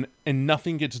uncommon and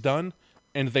nothing gets done,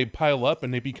 and they pile up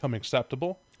and they become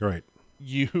acceptable. Right.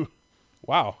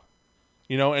 Wow.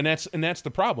 And that's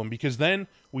the problem, because then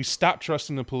we stop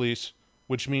trusting the police,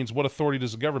 which means what authority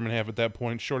does the government have at that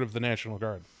point, short of the National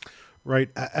Guard? Right.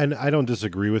 And I don't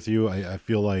disagree with you. I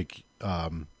feel like,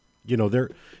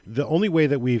 the only way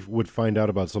that we would find out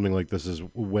about something like this is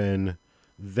when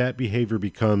that behavior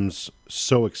becomes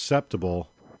so acceptable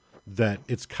that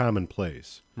it's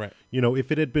commonplace. Right.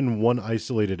 If it had been one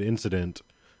isolated incident,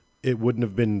 it wouldn't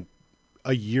have been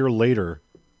a year later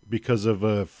because of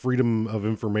a Freedom of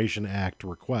Information Act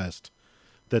request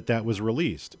that was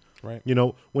released. Right.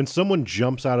 When someone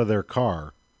jumps out of their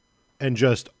car and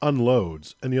just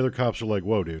unloads, and the other cops are like,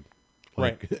 "Whoa, dude."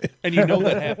 Like, right. And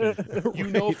that happened. You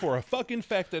know for a fucking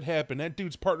fact that happened. That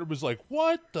dude's partner was like,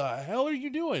 "What the hell are you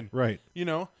doing?" Right.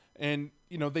 And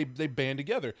they band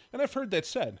together. And I've heard that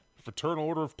said. Fraternal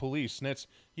Order of Police. And it's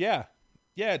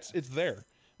it's there.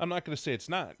 I'm not going to say it's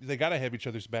not. They got to have each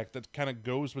other's back. That kind of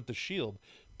goes with the shield.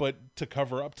 But to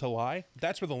cover up, to lie,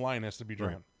 that's where the line has to be drawn.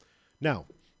 Right. Now,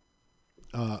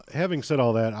 having said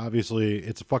all that, obviously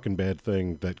it's a fucking bad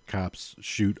thing that cops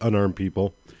shoot unarmed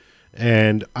people.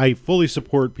 And I fully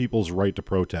support people's right to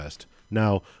protest.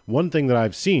 Now, one thing that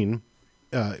I've seen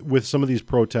with some of these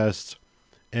protests,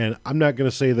 and I'm not going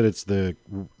to say that it's the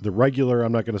regular,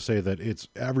 I'm not going to say that it's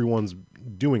everyone's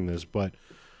doing this, but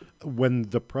when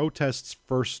the protests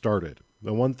first started,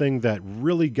 the one thing that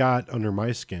really got under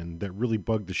my skin, that really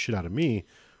bugged the shit out of me,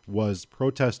 was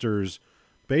protesters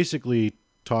basically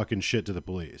talking shit to the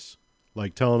police.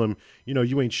 Like telling them,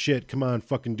 you ain't shit, come on,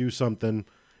 fucking do something.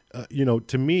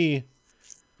 To me,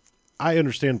 I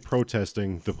understand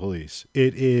protesting the police.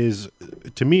 It is,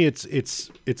 to me, it's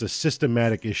a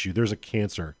systematic issue. There's a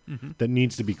cancer that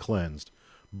needs to be cleansed.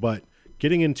 But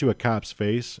getting into a cop's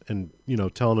face and,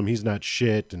 telling him he's not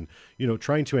shit and,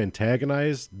 trying to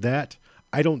antagonize that,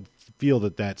 I don't feel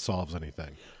that solves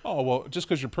anything. Oh, well, just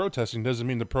because you're protesting doesn't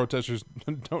mean the protesters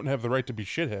don't have the right to be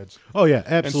shitheads. Oh, yeah,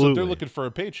 absolutely. And so they're looking for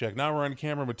a paycheck. Now we're on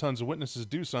camera with tons of witnesses.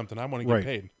 Do something. I want to get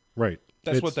paid. Right.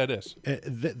 That's what that is.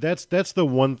 That's the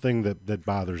one thing that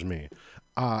bothers me.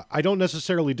 I don't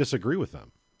necessarily disagree with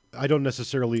them. I don't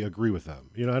necessarily agree with them.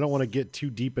 I don't want to get too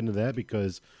deep into that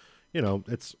because,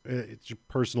 it's your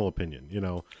personal opinion.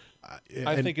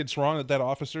 I think it's wrong that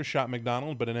officer shot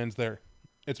McDonald, but it ends there.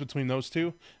 It's between those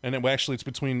two, and it's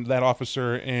between that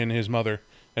officer and his mother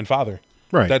and father.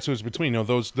 Right. That's who it's between.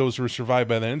 Those who were survived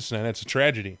by the incident. It's a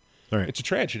tragedy. Right. It's a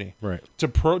tragedy. Right. To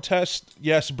protest,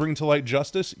 yes. Bring to light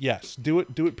justice, yes. Do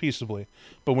it peaceably.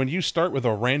 But when you start with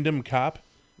a random cop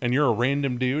and you're a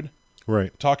random dude,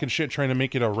 right, talking shit, trying to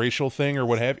make it a racial thing or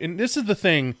what have you, and this is the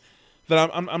thing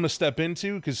that I'm going to step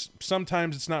into because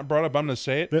sometimes it's not brought up. I'm going to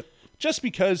say it. Yep. Just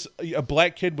because a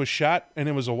black kid was shot and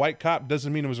it was a white cop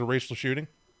doesn't mean it was a racial shooting.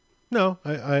 No,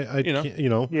 I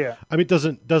can't, Yeah. I mean,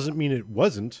 it doesn't mean it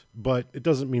wasn't, but it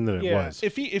doesn't mean that it was.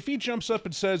 If he jumps up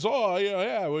and says, "Oh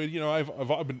yeah,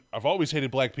 well, I've always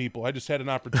hated black people. I just had an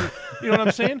opportunity." You know what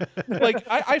I'm saying? Like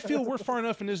I feel we're far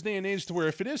enough in this day and age to where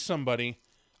if it is somebody,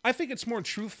 I think it's more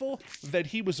truthful that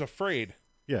he was afraid.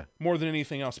 Yeah. More than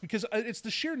anything else, because it's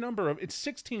the sheer number of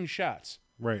 16 shots.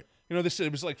 Right.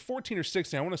 It was like 14 or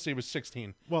 16. I want to say it was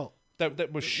 16. Well,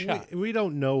 that was shot. We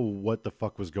don't know what the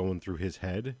fuck was going through his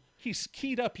head. He's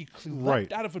keyed up. He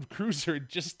leapt out of a cruiser and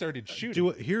just started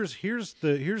shooting. Here's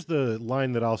the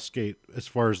line that I'll skate as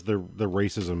far as the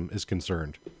racism is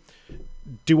concerned.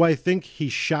 Do I think he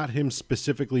shot him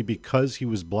specifically because he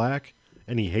was black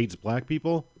and he hates black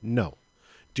people? No.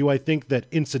 Do I think that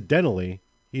incidentally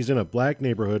he's in a black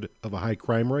neighborhood of a high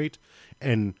crime rate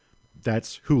and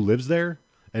that's who lives there?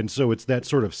 And so it's that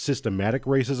sort of systematic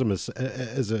racism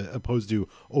as opposed to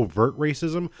overt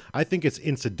racism. I think it's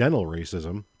incidental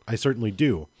racism. I certainly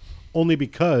do. Only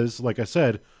because, like I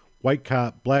said, white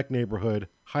cop, black neighborhood,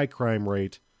 high crime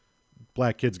rate,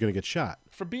 black kid's going to get shot.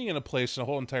 For being in a place, in a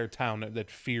whole entire town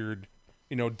that feared,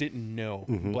 didn't know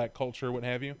black culture or what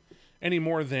have you, any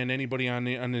more than anybody on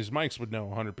his mics would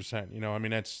know 100%. I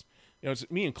mean, that's...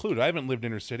 it's me included. I haven't lived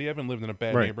inner city. I haven't lived in a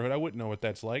bad neighborhood. I wouldn't know what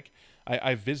that's like.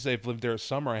 I've lived there a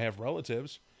summer. I have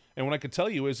relatives. And what I could tell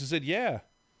you is that, yeah,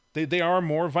 They are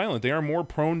more violent. They are more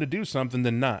prone to do something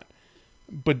than not.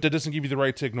 But that doesn't give you the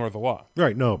right to ignore the law.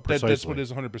 Right, no, precisely. That's what it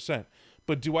is 100%.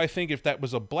 But do I think if that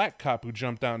was a black cop who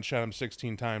jumped out and shot him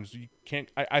 16 times, you can't?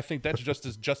 I think that's just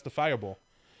as justifiable.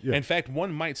 Yeah. In fact,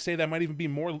 one might say that might even be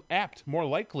more apt, more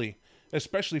likely,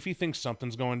 especially if he thinks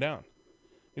something's going down.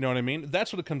 You know what I mean?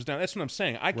 That's what it comes down. That's what I'm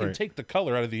saying. I can take the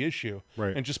color out of the issue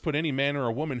and just put any man or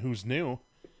a woman who's new,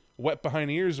 wet behind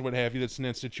the ears or what have you, that's in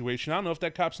that situation. I don't know if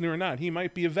that cop's new or not. He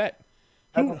might be a vet.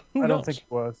 Who knows? I don't think he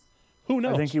was. Who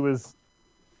knows? I think he was.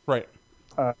 Right.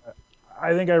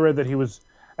 I think I read that he was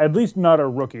at least not a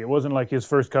rookie. It wasn't like his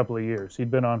first couple of years. He'd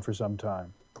been on for some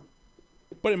time.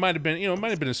 But it might have been, it might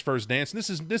have been his first dance. This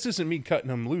isn't me cutting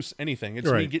him loose. Anything. It's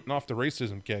me getting off the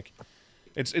racism kick.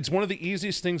 It's one of the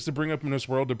easiest things to bring up in this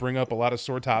world, to bring up a lot of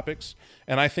sore topics,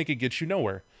 and I think it gets you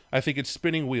nowhere. I think it's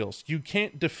spinning wheels. You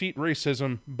can't defeat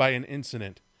racism by an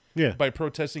incident. Yeah. By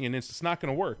protesting an incident. It's not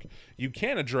going to work. You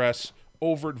can address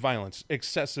overt violence,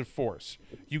 excessive force.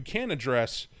 You can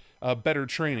address better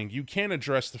training. You can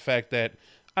address the fact that,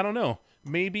 I don't know,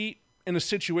 maybe in a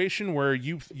situation where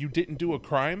you didn't do a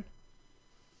crime,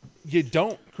 you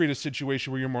don't create a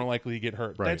situation where you're more likely to get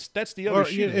hurt. Right. That's the other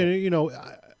shit.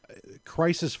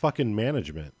 Crisis fucking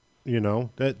management.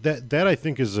 That I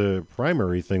think is a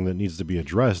primary thing that needs to be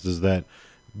addressed, is that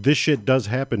this shit does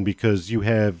happen because you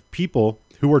have people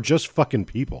who are just fucking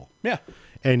people. Yeah.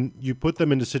 And you put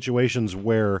them into situations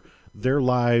where their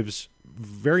lives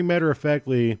very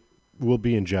matter-of-factly will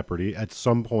be in jeopardy at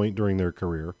some point during their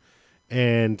career.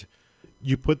 And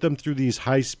you put them through these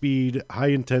high-speed,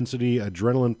 high-intensity,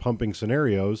 adrenaline-pumping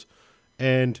scenarios.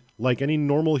 And like any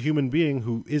normal human being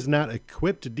who is not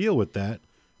equipped to deal with that,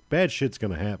 bad shit's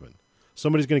going to happen.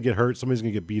 Somebody's going to get hurt. Somebody's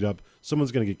going to get beat up.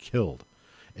 Someone's going to get killed.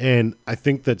 And I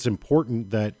think that's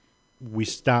important that we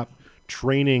stop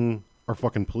training our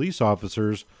fucking police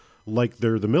officers like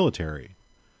they're the military.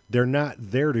 They're not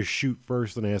there to shoot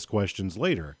first and ask questions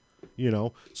later.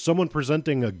 Someone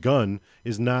presenting a gun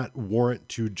is not warrant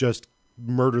to just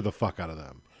murder the fuck out of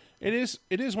them. It is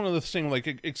one of the things, like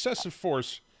excessive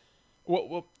force.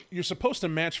 Well, you're supposed to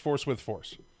match force with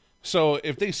force. So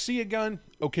if they see a gun,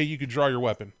 okay, you could draw your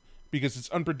weapon because it's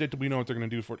unpredictable. You know what they're going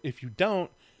to do for it. If you don't,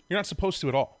 you're not supposed to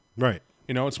at all. Right.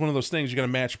 It's one of those things you got to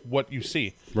match what you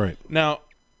see. Right. Now,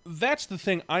 that's the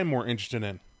thing I'm more interested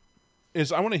in.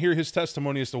 Is I want to hear his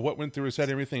testimony as to what went through his head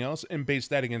and everything else, and base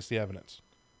that against the evidence.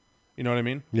 You know what I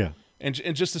mean? Yeah. And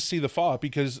just to see the fallout,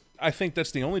 because I think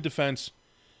that's the only defense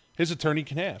his attorney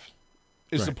can have,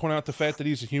 is to point out the fact that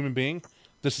he's a human being.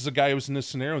 This is a guy who was in this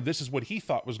scenario. This is what he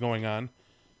thought was going on.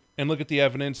 And look at the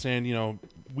evidence, and,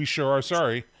 we sure are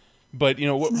sorry. But,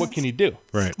 what can he do?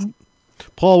 Right.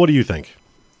 Paul, what do you think?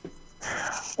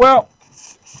 Well,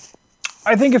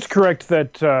 I think it's correct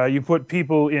that you put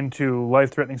people into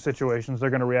life-threatening situations. They're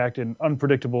going to react in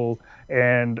unpredictable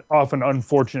and often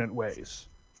unfortunate ways.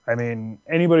 I mean,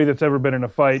 anybody that's ever been in a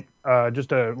fight,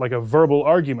 just like a verbal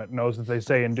argument, knows that they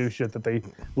say and do shit that they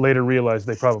later realize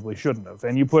they probably shouldn't have.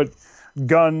 And you put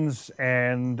guns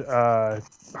and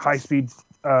high-speed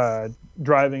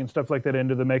driving and stuff like that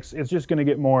into the mix, it's just going to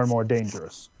get more and more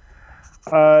dangerous.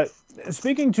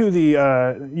 Speaking to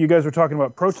you guys were talking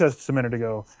about protests a minute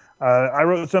ago. I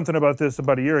wrote something about this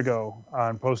about a year ago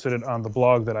and posted it on the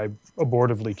blog that I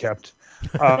abortively kept.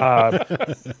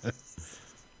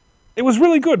 It was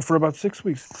really good for about 6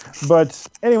 weeks. But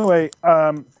anyway,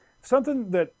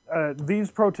 something that these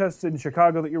protests in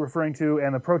Chicago that you're referring to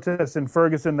and the protests in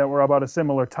Ferguson that were about a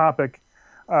similar topic,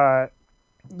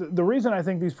 the reason I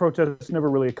think these protests never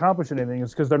really accomplish anything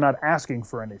is because they're not asking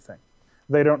for anything.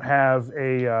 They don't have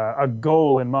a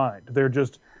goal in mind. They're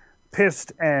just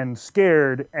pissed and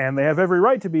scared, and they have every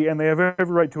right to be, and they have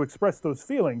every right to express those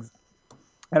feelings.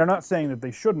 And I'm not saying that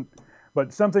they shouldn't,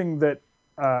 but something that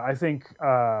I think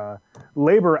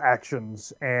labor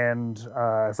actions and,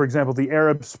 for example, the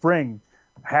Arab Spring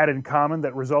had in common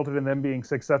that resulted in them being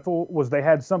successful was they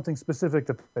had something specific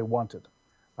that they wanted.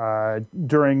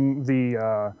 During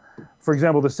the, for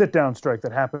example, the sit-down strike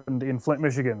that happened in Flint,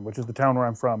 Michigan, which is the town where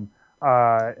I'm from,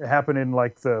 it happened in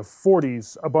like the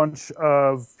 40s. A bunch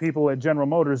of people at General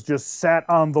Motors just sat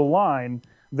on the line,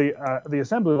 the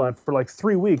assembly line, for like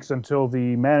 3 weeks until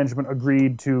the management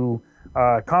agreed to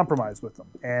compromise with them.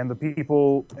 And the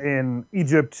people in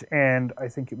Egypt and I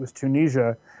think it was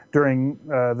Tunisia during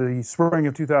the spring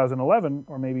of 2011,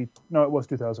 or maybe, no, it was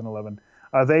 2011,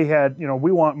 they had,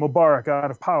 we want Mubarak out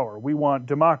of power. We want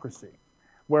democracy.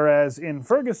 Whereas in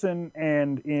Ferguson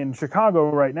and in Chicago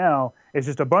right now, it's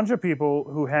just a bunch of people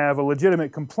who have a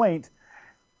legitimate complaint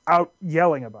out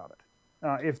yelling about it.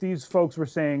 if these folks were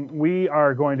saying, we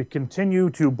are going to continue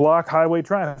to block highway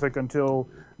traffic until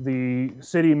the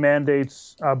city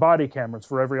mandates body cameras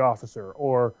for every officer,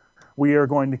 or we are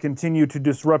going to continue to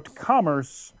disrupt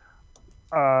commerce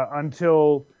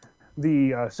until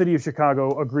the city of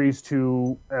Chicago agrees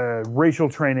to racial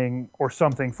training or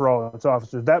something for all of its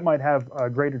officers, that might have a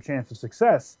greater chance of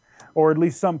success, or at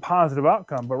least some positive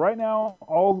outcome. But right now,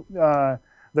 all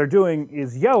they're doing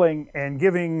is yelling and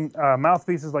giving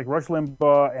mouthpieces like Rush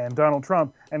Limbaugh and Donald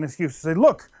Trump an excuse to say,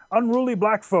 look, unruly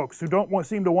black folks who don't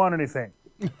seem to want anything.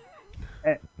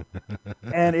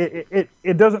 and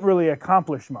it doesn't really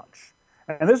accomplish much.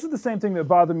 And this is the same thing that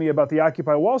bothered me about the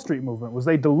Occupy Wall Street movement, was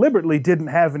they deliberately didn't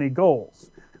have any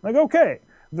goals. Like, okay,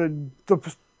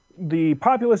 the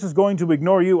populace is going to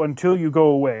ignore you until you go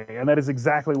away, and that is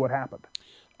exactly what happened.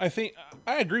 I think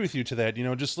I agree with you to that.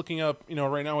 Just looking up,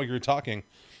 right now while you were talking,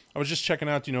 I was just checking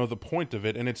out, the point of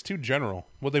it, and it's too general.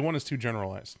 What they want is too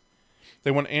generalized.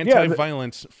 They want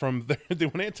anti-violence from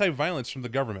the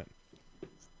government.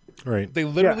 Right. They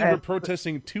literally were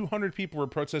protesting. 200 people were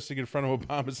protesting in front of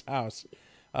Obama's house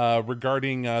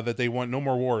regarding that they want no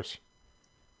more wars.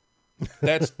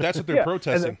 That's what they're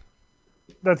protesting.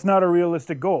 That's not a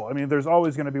realistic goal. I mean, there's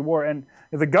always going to be war, and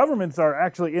the governments are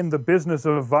actually in the business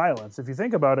of violence. If you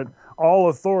think about it, all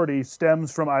authority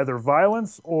stems from either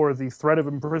violence or the threat of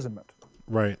imprisonment.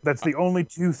 Right. That's the only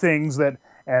two things that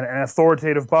an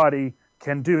authoritative body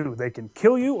can do. They can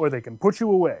kill you or they can put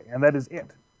you away, and that is it.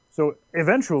 So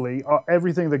eventually,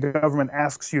 everything the government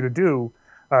asks you to do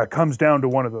comes down to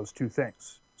one of those two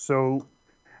things. So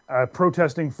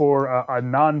protesting for a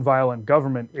non-violent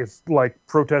government is like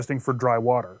protesting for dry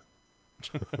water.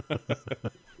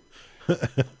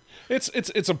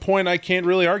 It's a point I can't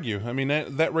really argue. I mean,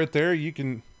 that right there, you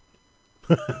can.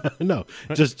 No,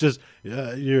 just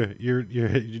you're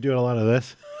doing a lot of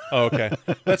this. Oh, okay.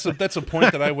 That's a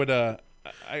point that I would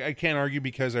I can't argue,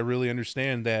 because I really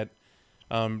understand that.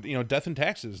 Death and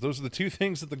taxes. Those are the two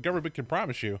things that the government can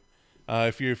promise you.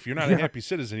 If you're not a happy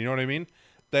citizen, you know what I mean?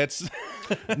 That's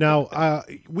Now,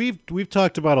 we've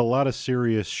talked about a lot of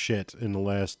serious shit in the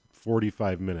last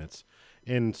 45 minutes,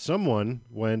 and someone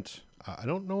went. I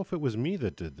don't know if it was me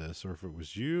that did this, or if it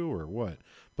was you, or what.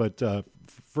 But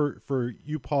for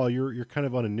you, Paul, you're kind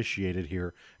of uninitiated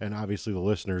here, and obviously the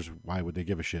listeners, why would they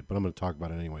give a shit? But I'm going to talk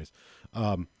about it anyways.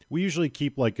 We usually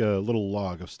keep like a little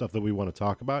log of stuff that we want to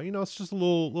talk about. It's just a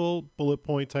little bullet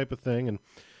point type of thing,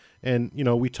 and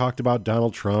we talked about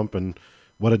Donald Trump and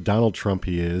what a Donald Trump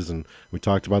he is, and we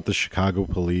talked about the Chicago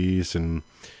police and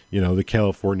the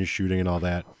California shooting and all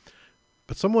that.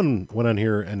 But someone went on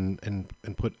here and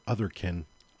put otherkin.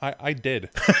 I did.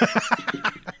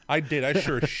 I did. I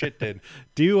sure as shit did.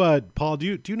 Do you, Paul?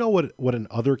 Do you know what an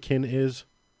otherkin is?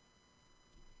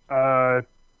 I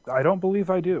don't believe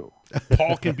I do.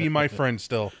 Paul can be my friend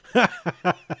still.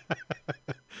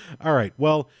 All right.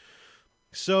 Well,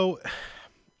 so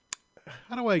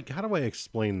how do I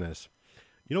explain this?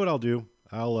 You know what I'll do?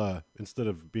 I'll instead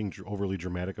of being overly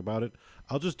dramatic about it,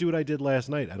 I'll just do what I did last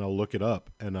night, and I'll look it up,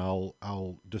 and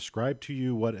I'll describe to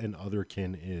you what an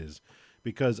otherkin is,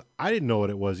 because I didn't know what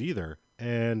it was either,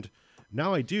 and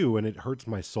now I do, and it hurts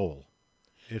my soul.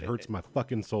 It hurts my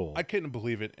fucking soul. I couldn't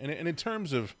believe it. And in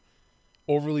terms of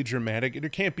overly dramatic, there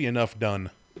can't be enough done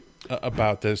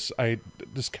about this.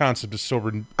 This concept is so.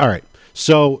 All right.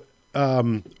 So,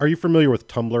 are you familiar with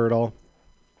Tumblr at all?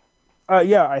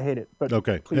 Yeah, I hate it. But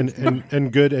okay,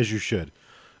 and good, as you should.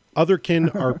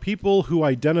 Otherkin are people who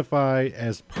identify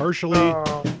as partially.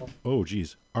 Oh,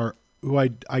 geez, who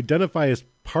identify as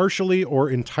partially or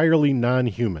entirely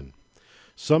non-human.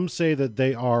 Some say that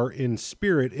they are in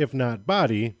spirit, if not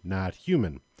body, not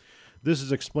human. This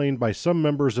is explained by some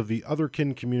members of the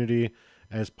otherkin community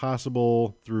as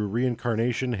possible through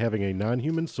reincarnation having a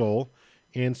non-human soul,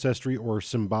 ancestry, or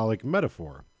symbolic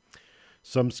metaphor.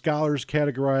 Some scholars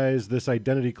categorize this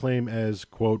identity claim as,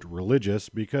 quote, religious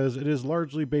because it is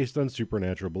largely based on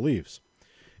supernatural beliefs.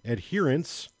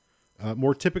 Adherents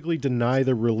more typically deny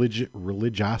the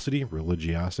religiosity of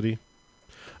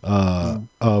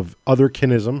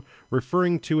otherkinism,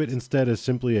 referring to it instead as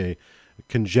simply a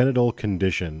congenital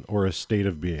condition or a state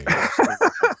of being.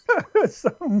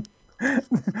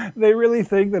 They really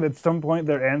think that at some point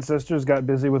their ancestors got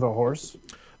busy with a horse?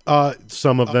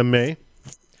 Some of them may.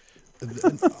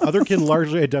 Otherkin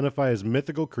largely identify as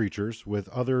mythical creatures, with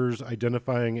others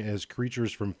identifying as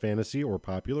creatures from fantasy or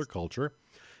popular culture.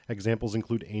 Examples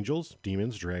include angels,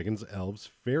 demons, dragons, elves,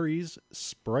 fairies,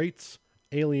 sprites,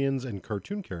 aliens, and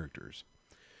cartoon characters.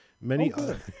 Many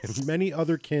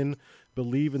otherkin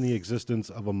believe in the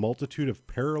existence of a multitude of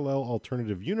parallel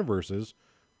alternative universes,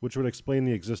 which would explain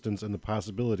the existence and the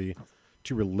possibility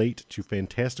to relate to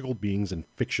fantastical beings and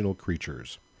fictional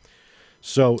creatures.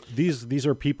 So these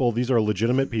are people. These are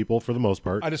legitimate people for the most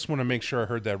part. I just want to make sure I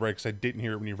heard that right because I didn't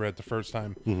hear it when you read it the first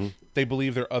time. Mm-hmm. They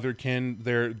believe their other kin,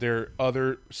 their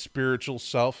other spiritual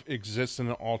self exists in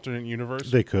an alternate universe.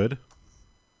 They could.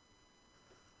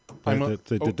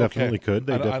 They definitely could.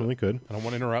 They definitely could. I don't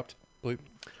want to interrupt. Please.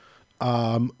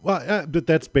 But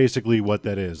that's basically what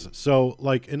that is. So,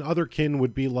 like, an other kin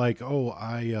would be like,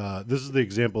 this is the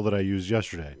example that I used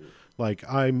yesterday. Like,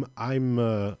 I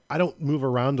don't move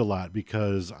around a lot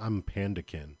because I'm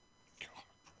pandakin.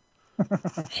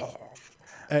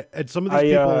 And some of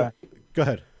these people, go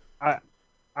ahead. I'm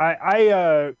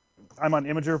on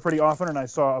Imager pretty often, and I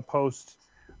saw a post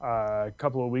a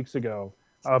couple of weeks ago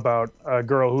about a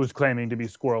girl who's claiming to be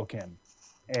squirrelkin,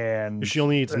 and she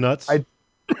only eats nuts. I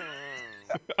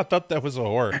thought that was a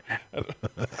whore.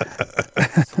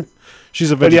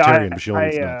 She's a vegetarian, but she only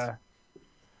eats nuts.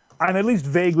 I'm at least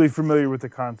vaguely familiar with the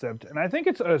concept, and I think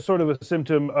it's a sort of a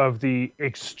symptom of the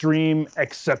extreme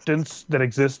acceptance that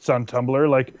exists on Tumblr.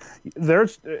 Like,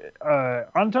 there's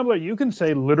on Tumblr, you can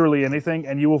say literally anything,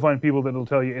 and you will find people that will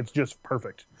tell you it's just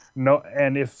perfect. No,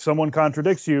 and if someone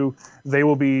contradicts you, they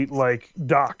will be like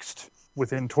doxxed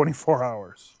within 24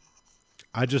 hours.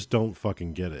 I just don't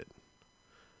fucking get it.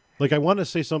 Like, I want to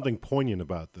say something poignant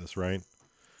about this, right?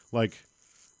 Like,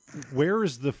 where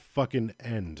is the fucking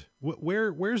end?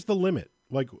 Where's the limit?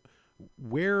 Like,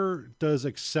 where does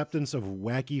acceptance of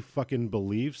wacky fucking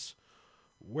beliefs,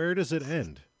 where does it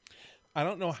end? I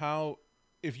don't know how,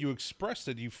 if you express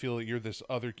it, you feel that you're this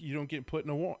other, you don't get put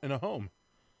in a home.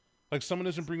 Like, someone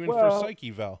doesn't bring you in for a psych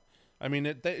eval. I mean,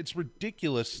 it's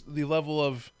ridiculous, the level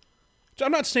of,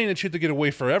 I'm not saying that you have to get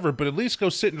away forever, but at least go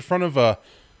sit in front of a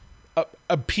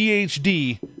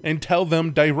PhD and tell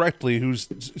them directly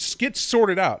get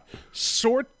sorted out.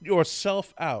 Sort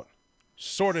yourself out.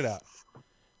 Sort it out.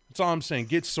 That's all I'm saying.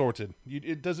 Get sorted.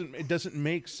 It doesn't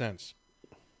make sense.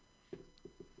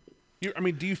 Do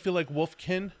you feel like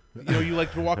Wolfkin? You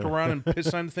like to walk around and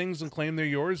piss on things and claim they're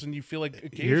yours, and you feel like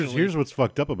occasionally. Here's what's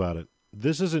fucked up about it.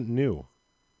 This isn't new.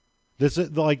 This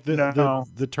is like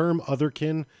the term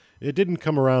otherkin. It didn't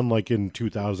come around like in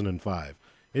 2005.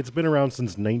 It's been around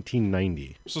since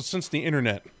 1990. So since the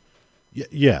internet.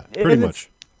 Yeah, pretty much.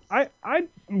 I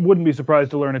wouldn't be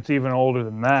surprised to learn it's even older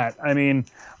than that. I mean,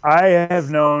 I have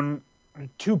known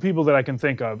two people that I can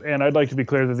think of, and I'd like to be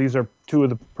clear that these are two of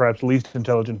the perhaps least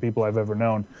intelligent people I've ever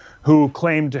known, who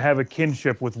claim to have a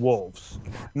kinship with wolves.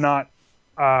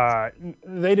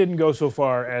 They didn't go so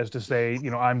far as to say,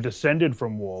 I'm descended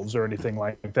from wolves or anything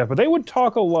like that, but they would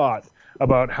talk a lot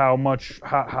about how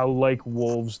like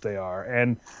wolves they are.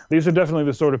 And these are definitely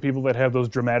the sort of people that have those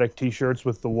dramatic t-shirts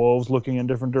with the wolves looking in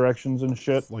different directions and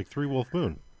shit. Like Three Wolf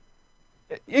Moon.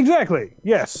 Exactly.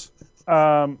 Yes.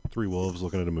 Three wolves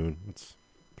looking at a moon. It's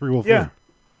Three Wolf Moon.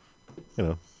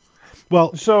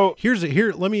 Well, so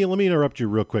let me interrupt you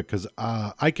real quick because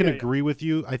I can agree with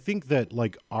you. I think that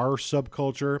like our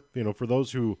subculture, for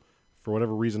those who, for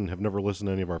whatever reason, have never listened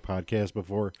to any of our podcasts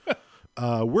before,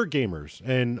 we're gamers,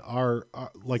 and our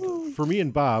like for me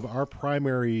and Bob, our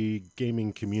primary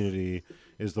gaming community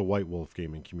is the White Wolf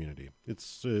gaming community.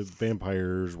 It's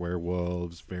vampires,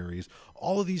 werewolves, fairies,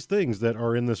 all of these things that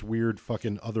are in this weird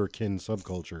fucking otherkin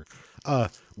subculture.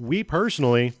 We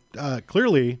personally,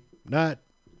 clearly not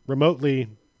remotely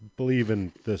believe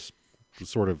in this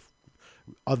sort of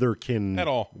otherkin at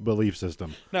all belief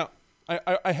system. Now,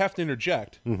 I have to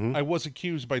interject. Mm-hmm. I was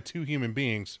accused by two human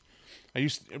beings. I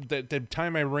used the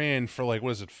time I ran for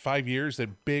 5 years,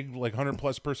 that big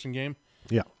 100+ person game.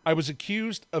 Yeah, I was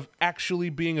accused of actually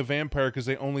being a vampire because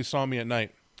they only saw me at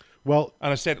night. Well,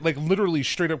 and I said, literally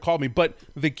straight up called me. But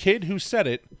the kid who said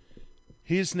it,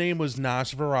 his name was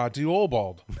Nosferatu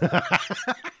Obald.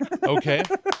 Okay?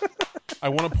 I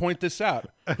want to point this out.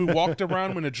 Who walked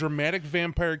around in a dramatic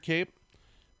vampire cape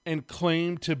and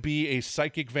claimed to be a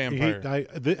psychic vampire.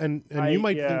 You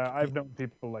might think... I've known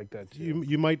people like that, too.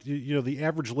 You might, the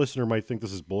average listener might think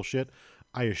this is bullshit.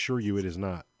 I assure you it is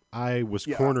not. I was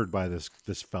cornered by this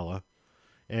fella,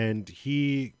 and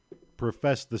he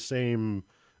professed the same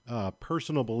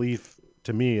personal belief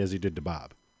to me as he did to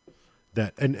Bob.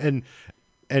 That and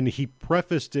he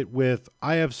prefaced it with,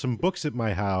 "I have some books at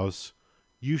my house.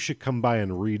 You should come by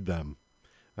and read them."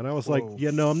 And I was like,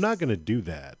 "No, I'm not going to do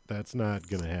that. That's not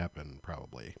going to happen.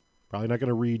 Probably not going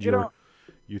to read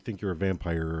you think you're a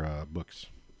vampire books."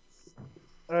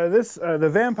 The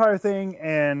vampire thing,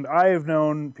 and I have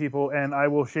known people, and I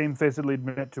will shamefacedly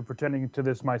admit to pretending to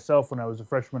this myself when I was a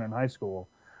freshman in high school,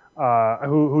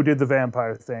 who did the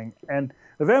vampire thing. And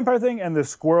the vampire thing and the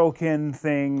squirrelkin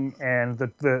thing and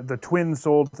the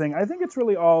twin-souled thing, I think it's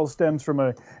really all stems from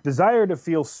a desire to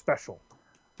feel special.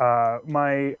 One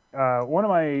of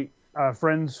my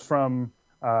friends from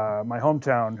my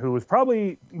hometown, who was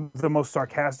probably the most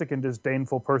sarcastic and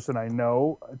disdainful person I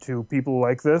know to people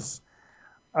like this,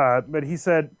 but he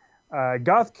said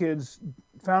goth kids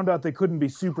found out they couldn't be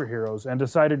superheroes and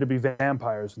decided to be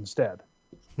vampires instead.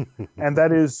 And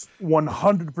that is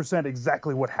 100%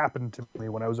 exactly what happened to me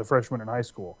when I was a freshman in high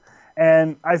school.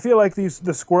 And I feel like the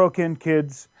Squirrelkin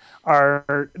kids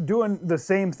are doing the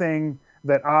same thing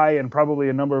that I and probably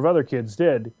a number of other kids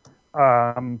did,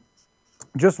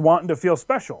 just wanting to feel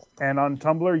special. And on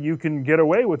Tumblr, you can get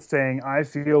away with saying, I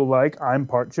feel like I'm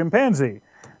part chimpanzee.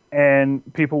 And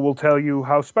people will tell you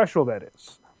how special that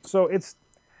is. So it's,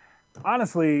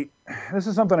 honestly, this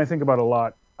is something I think about a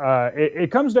lot.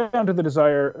 It comes down to the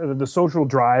desire, the social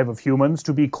drive of humans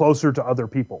to be closer to other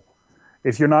people.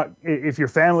 If your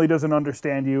family doesn't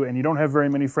understand you and you don't have very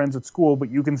many friends at school, but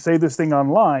you can say this thing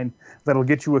online that'll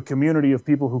get you a community of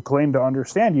people who claim to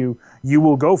understand you, you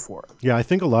will go for it. Yeah, I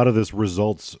think a lot of this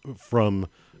results from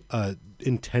an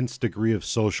intense degree of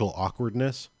social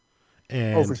awkwardness.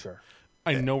 And Oh, for sure.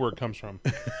 I know where it comes from.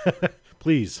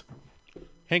 Please.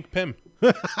 Hank Pym.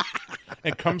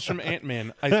 It comes from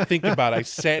Ant-Man. I think about it. I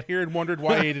sat here and wondered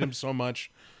why I hated him so much.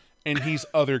 And he's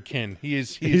otherkin. He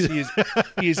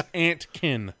is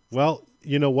ant-kin. Well,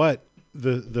 you know what?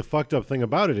 The fucked up thing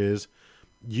about it is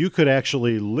you could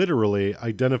actually literally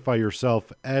identify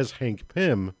yourself as Hank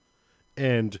Pym,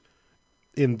 and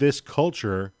in this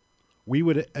culture, we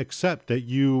would accept that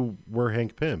you were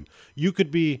Hank Pym. You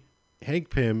could be Hank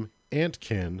Pym,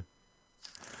 Antkin,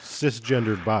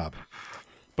 cisgendered Bob.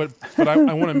 But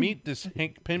I want to meet this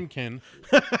Hank Pymkin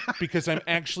because I'm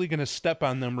actually going to step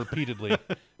on them repeatedly.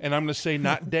 And I'm going to say,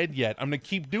 not dead yet. I'm going to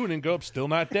keep doing it and go up, still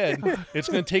not dead. It's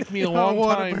going to take me a long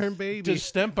time to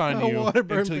step on you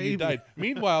until you die.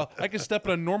 Meanwhile, I can step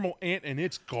on a normal ant and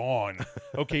it's gone.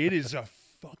 Okay, it is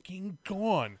fucking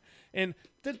gone. And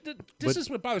this is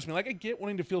what bothers me. Like, I get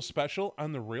wanting to feel special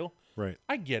on the real. Right.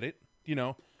 I get it. You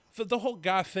know, the whole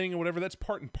goth thing or whatever, that's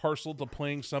part and parcel to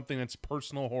playing something that's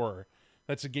personal horror.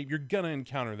 That's a game. You're going to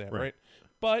encounter that, right?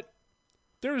 But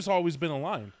there's always been a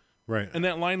line. Right. And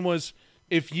that line was,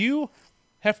 if you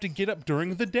have to get up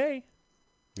during the day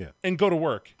and go to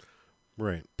work,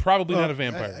 right, probably not a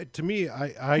vampire. To me,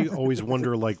 I always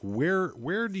wonder, like,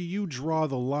 where do you draw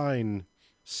the line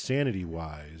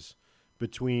sanity-wise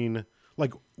between,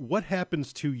 like, what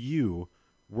happens to you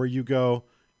where you go,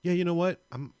 yeah, you know what?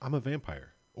 I'm a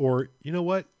vampire. Or, you know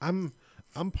what? I'm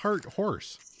part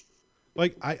horse.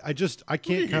 Like, I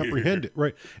can't comprehend it,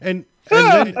 right? And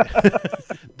then,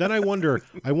 then I wonder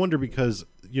because,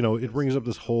 you know, it brings up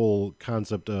this whole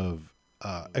concept of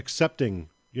accepting,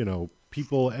 you know,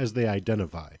 people as they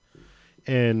identify.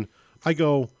 And I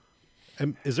go,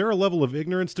 is there a level of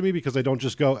ignorance to me because I don't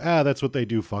just go, that's what they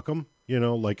do, fuck them? You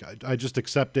know, like, I just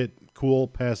accept it, cool,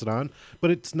 pass it on.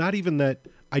 But it's not even that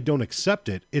I don't accept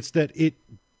it. It's that it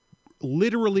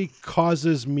literally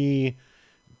causes me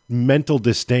mental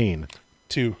disdain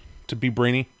to be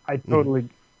brainy. I totally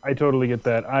get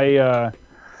that.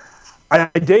 I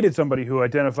dated somebody who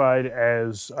identified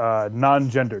as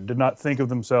non-gendered, did not think of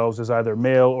themselves as either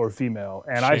male or female,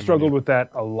 and I struggled with that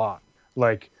a lot.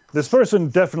 Like, this person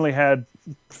definitely had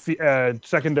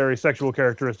secondary sexual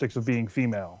characteristics of being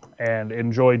female and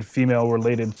enjoyed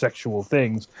female-related sexual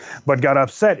things, but got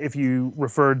upset if you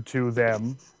referred to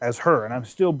them as her, and I'm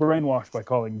still brainwashed by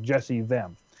calling Jessie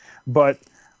them. But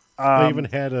they even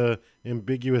had a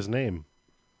ambiguous name,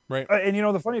 right? And you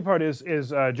know, the funny part is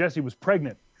Jessie was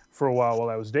pregnant for a while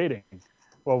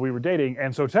while we were dating,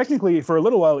 and so technically for a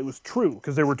little while it was true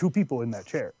because there were two people in that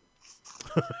chair.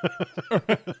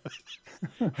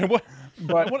 I want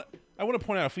to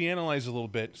point out, if we analyze a little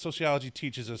bit, sociology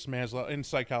teaches us Maslow, in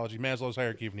psychology, Maslow's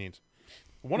hierarchy of needs.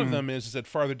 One of them is that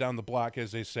farther down the block,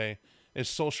 as they say, is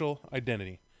social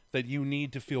identity, that you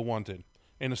need to feel wanted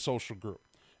in a social group.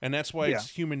 And that's why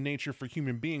it's human nature for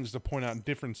human beings to point out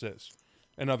differences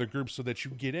in other groups so that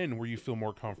you get in where you feel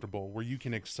more comfortable, where you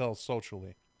can excel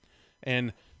socially.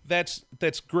 And that's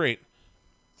great.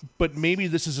 But maybe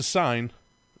this is a sign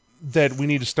that we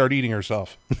need to start eating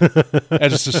ourselves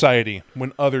as a society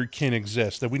when other kin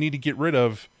exist, that we need to get rid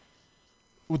of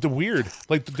the weird.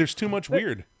 Like, there's too much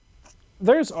weird.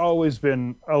 There's always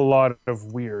been a lot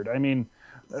of weird. I mean,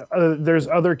 There's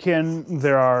otherkin.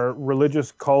 There are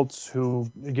religious cults who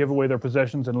give away their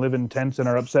possessions and live in tents and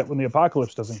are upset when the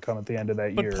apocalypse doesn't come at the end of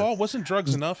that year. But Paul, wasn't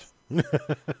drugs enough?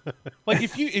 Like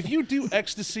if you do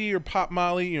ecstasy or pop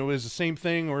Molly, is the same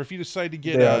thing. Or if you decide to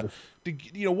get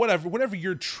whatever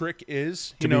your trick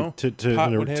is, To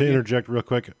interject real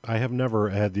quick, I have never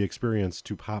had the experience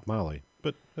to pop Molly,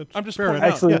 but I'm just fair pointing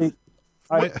enough. out. Actually,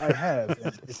 I have.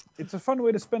 And it's a fun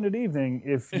way to spend an evening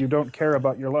if you don't care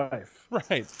about your life.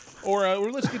 Right. Or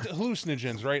let's get to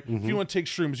hallucinogens, right? If you want to take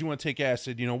shrooms, you want to take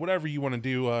acid, whatever you want to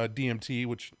do, DMT,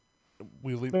 which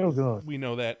Oh, God. we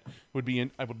know that would be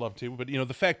I would love to. But,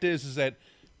 the fact is that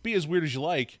be as weird as you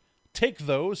like, take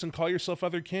those and call yourself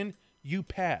otherkin, you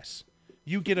pass.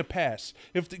 You get a pass.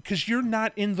 Because you're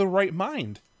not in the right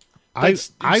mind. I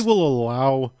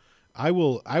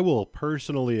will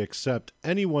personally accept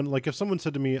anyone, like if someone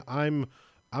said to me, I'm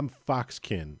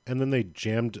foxkin, and then they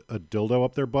jammed a dildo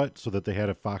up their butt so that they had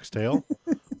a foxtail,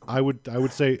 I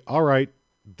would say, all right,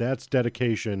 that's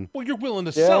dedication. Well, you're willing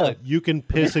to sell it. You can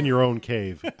piss in your own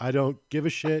cave. I don't give a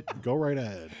shit. Go right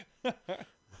ahead.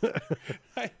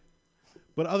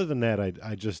 But other than that,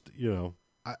 I just,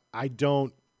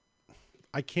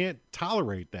 I can't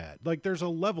tolerate that. Like there's a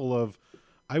level of,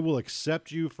 I will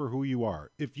accept you for who you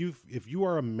are. If you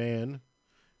are a man,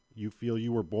 you feel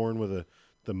you were born with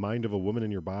the mind of a woman in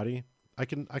your body, I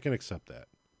can accept that.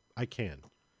 I can.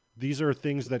 These are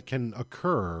things that can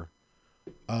occur,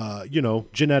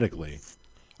 genetically.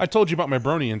 I told you about my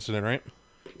brony incident, right?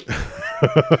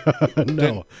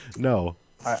 No.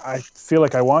 I feel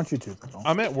like I want you to.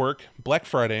 I'm at work, Black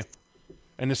Friday,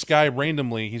 and this guy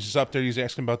randomly, he's just up there, he's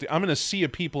asking about I'm in a sea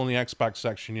of people in the Xbox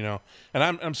section, and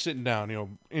I'm sitting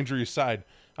down, injury aside.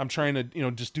 I'm trying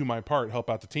to, just do my part, help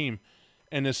out the team.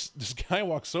 And this guy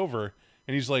walks over,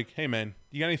 and he's like, hey, man,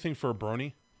 you got anything for a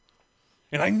brony?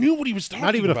 And I knew what he was talking about.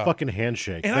 Not even a fucking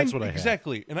handshake. And That's what I had.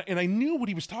 Exactly. And I knew what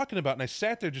he was talking about, and I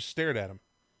sat there just stared at him.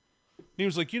 And he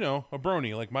was like, a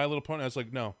brony, like My Little Pony. I was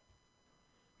like, no.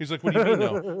 He's like, what do you mean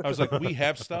no? I was like, we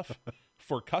have stuff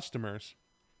for customers,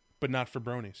 but not for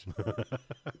bronies.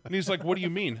 And he's like, what do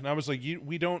you mean? And I was like,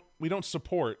 we don't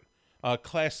support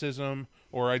classism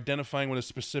or identifying with a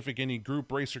specific any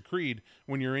group, race, or creed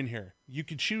when you're in here. You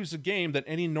could choose a game that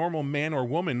any normal man or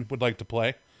woman would like to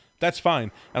play. That's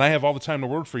fine. And I have all the time in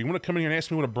the world for you. You want to come in here and ask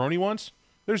me what a brony wants?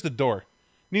 There's the door.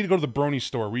 You need to go to the brony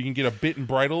store where you can get a bit and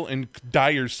bridle and dye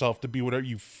yourself to be whatever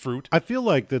you fruit. I feel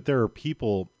like that there are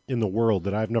people in the world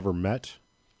that I've never met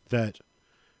that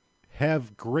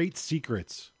have great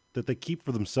secrets that they keep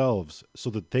for themselves so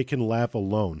that they can laugh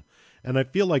alone. And I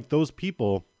feel like those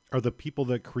people are the people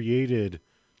that created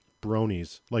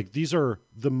bronies. Like these are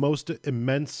the most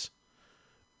immense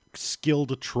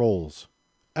skilled trolls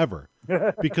ever.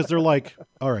 Because they're like,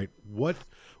 all right,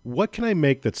 what can I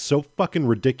make that's so fucking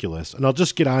ridiculous? And I'll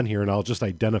just get on here and I'll just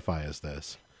identify as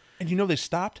this. And they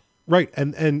stopped? Right.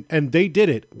 And they did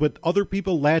it, but other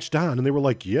people latched on and they were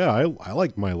like, yeah, I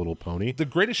like My Little Pony. The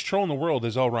greatest troll in the world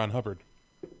is L. Ron Hubbard.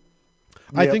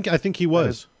 Yep. I think he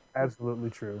was. Absolutely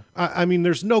true. I mean,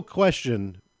 there's no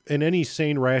question in any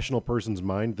sane, rational person's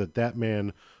mind that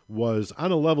man was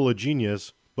on a level of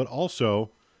genius, but also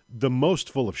the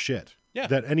most full of shit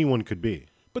that anyone could be.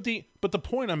 But the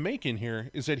point I'm making here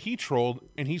is that he trolled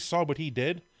and he saw what he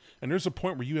did, and there's a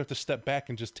point where you have to step back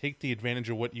and just take the advantage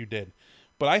of what you did.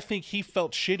 But I think he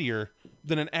felt shittier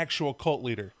than an actual cult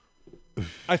leader.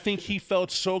 I think he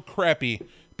felt so crappy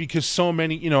because so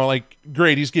many,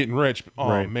 great, he's getting rich. But,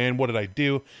 right. Man, what did I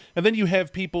do? And then you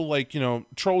have people like,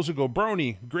 trolls who go,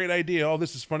 brony, great idea. Oh,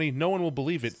 this is funny. No one will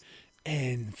believe it.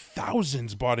 And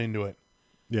thousands bought into it.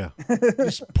 Yeah.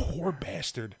 This poor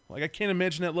bastard. Like, I can't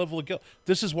imagine that level of guilt.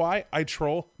 This is why I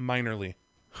troll minorly.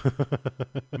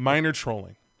 Minor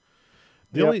trolling.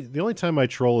 The only time I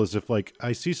troll is if like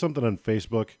I see something on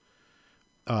Facebook,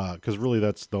 because really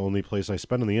that's the only place I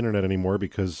spend on the internet anymore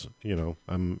because,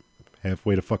 I'm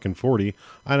halfway to fucking 40.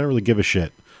 I don't really give a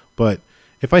shit. But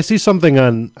if I see something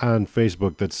on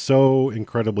Facebook that's so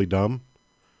incredibly dumb,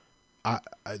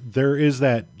 there is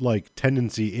that like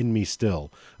tendency in me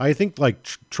still. I think like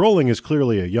trolling is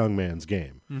clearly a young man's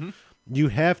game. Mm-hmm. You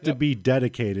have to be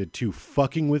dedicated to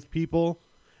fucking with people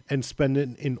and spend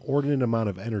an inordinate amount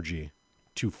of energy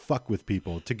to fuck with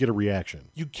people to get a reaction.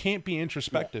 You can't be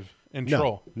introspective and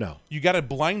troll. No. You got to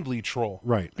blindly troll.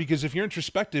 Right. Because if you're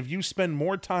introspective, you spend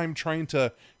more time trying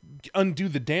to undo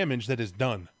the damage that is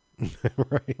done.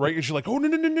 Right. Because you're like, oh, no,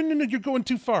 you're going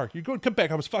too far. You're going, come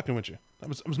back. I was fucking with you. I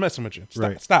was messing with you.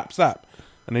 Stop.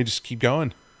 And they just keep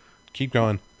going.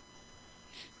 The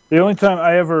only time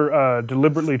I ever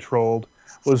deliberately trolled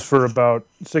was for about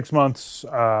 6 months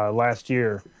last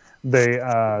year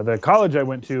the college I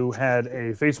went to had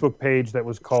a Facebook page that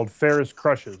was called Ferris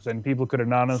Crushes, and people could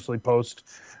anonymously post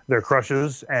their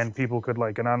crushes, and people could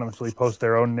like anonymously post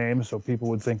their own names, so people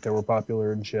would think they were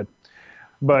popular and shit.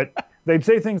 But they'd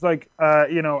say things like,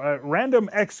 random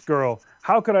ex girl,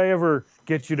 how could I ever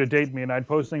get you to date me? And I'd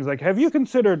post things like, have you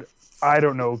considered, I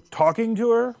don't know, talking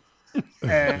to her?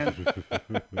 And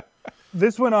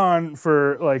this went on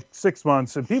for like 6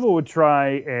 months, and people would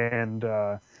try and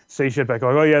say shit back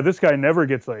like, oh yeah, this guy never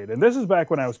gets laid. And this is back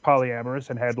when I was polyamorous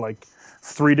and had like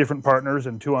 3 different partners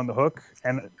and 2 on the hook.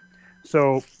 And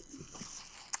so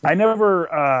I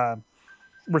never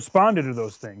responded to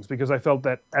those things because I felt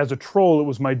that as a troll, it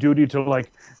was my duty to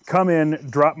like come in,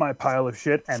 drop my pile of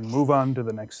shit, and move on to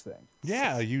the next thing.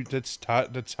 Yeah,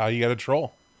 that's how you got to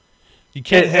troll. You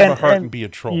can't have a heart and be a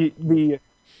troll.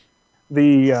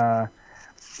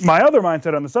 My other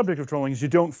mindset on the subject of trolling is you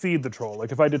don't feed the troll.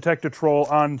 Like if I detect a troll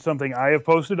on something I have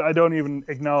posted, I don't even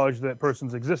acknowledge that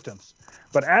person's existence.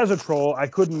 But as a troll, I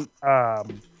couldn't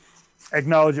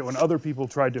acknowledge it when other people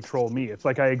tried to troll me. It's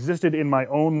like I existed in my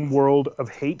own world of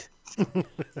hate.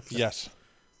 Yes.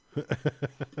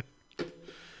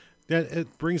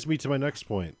 It brings me to my next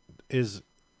point. Is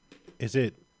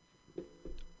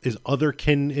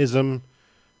otherkinism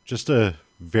just a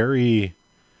very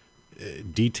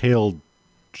detailed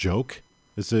joke?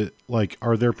 Is it like,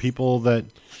 are there people that...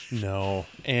 No.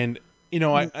 And,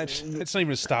 it's not even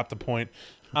to stop the point.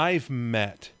 I've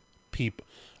met people...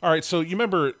 All right, so you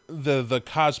remember the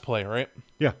cosplay, right?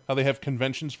 Yeah. How they have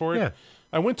conventions for it? Yeah.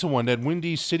 I went to one, that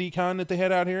Windy City Con that they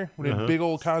had out here, with a big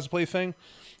old cosplay thing.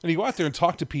 And you go out there and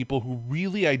talk to people who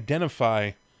really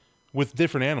identify with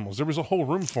different animals. There was a whole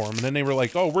room for them, and then they were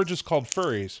like, oh, we're just called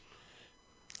furries.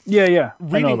 Yeah.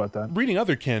 I know about that. Reading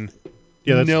Otherkin,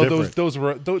 yeah, that's different. those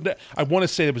were... I want to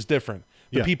say it was different.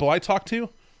 The people I talked to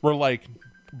were like,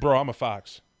 bro, I'm a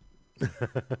fox.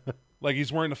 Like,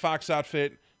 he's wearing the fox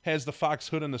outfit, has the fox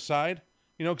hood on the side,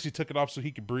 because he took it off so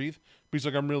he could breathe. But he's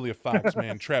like, I'm really a fox,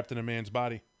 man, trapped in a man's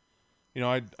body.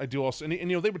 I do also... And,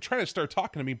 they would try to start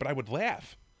talking to me, but I would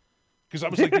laugh. Because I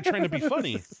was like, you're trying to be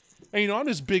funny. And, I'm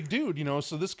this big dude,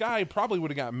 so this guy probably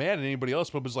would have got mad at anybody else,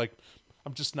 but was like,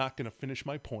 I'm just not going to finish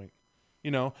my point.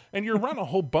 And you're around a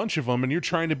whole bunch of them, and you're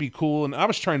trying to be cool, and I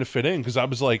was trying to fit in, because I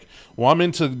was like, well, I'm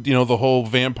into, the whole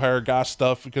vampire goth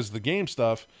stuff because of the game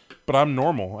stuff, but I'm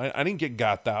normal. I didn't get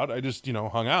gothed out. I just,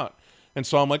 hung out. And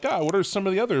so I'm like, what are some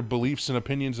of the other beliefs and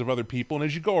opinions of other people? And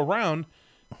as you go around,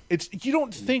 you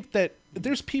don't think that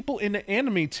there's people in the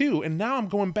anime, too, and now I'm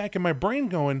going back in my brain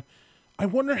going, I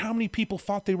wonder how many people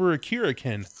thought they were a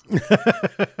Kirakin.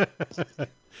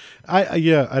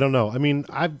 I don't know. I mean,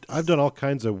 I've done all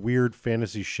kinds of weird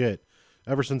fantasy shit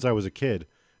ever since I was a kid,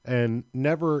 and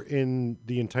never in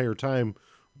the entire time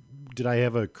did I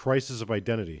have a crisis of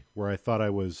identity where I thought I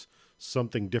was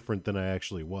something different than I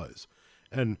actually was.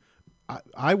 And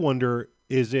I wonder,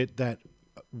 is it that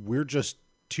we're just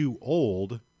too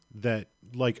old, that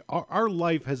like our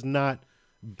life has not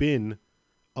been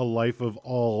a life of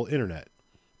all internet?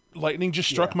 Lightning just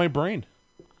struck my brain.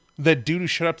 That dude who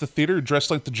shut up the theater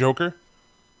dressed like the Joker.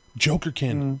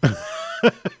 Jokerkin.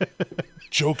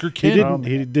 Jokerkin.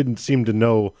 He didn't seem to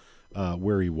know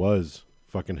where he was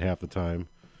fucking half the time.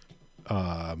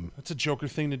 That's a Joker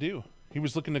thing to do. He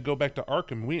was looking to go back to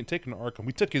Arkham. We ain't taking to Arkham.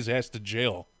 We took his ass to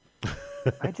jail.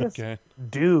 I just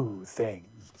do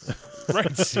things.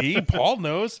 Right, see? Paul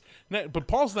knows. But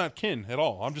Paul's not kin at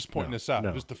all. I'm just pointing this out. No.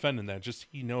 I'm just defending that. Just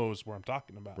he knows where I'm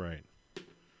talking about. Right.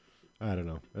 I don't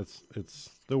know. It's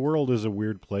the world is a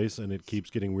weird place, and it keeps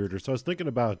getting weirder. So I was thinking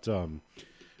about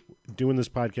doing this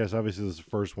podcast. Obviously, this is the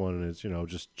first one, and it's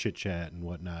just chit chat and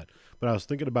whatnot. But I was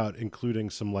thinking about including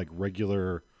some like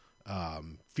regular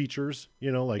features.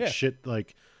 Shit.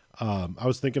 Like I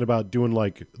was thinking about doing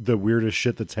like the weirdest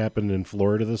shit that's happened in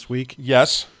Florida this week.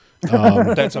 Yes,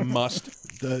 that's a must.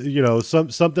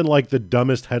 Something like the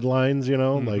dumbest headlines.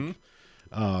 Like.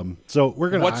 So we're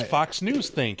gonna. What's Fox News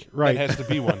think? Right, that has to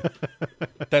be one.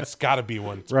 That's got to be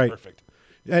one. It's right, perfect.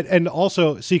 And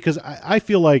also, see, because I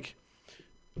feel like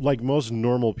most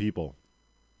normal people,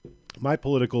 my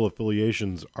political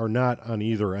affiliations are not on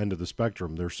either end of the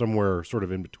spectrum. They're somewhere sort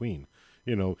of in between.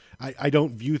 I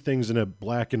don't view things in a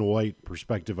black and white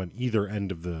perspective on either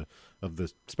end of the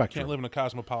spectrum. Can't live in a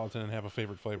cosmopolitan and have a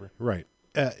favorite flavor. Right,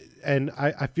 and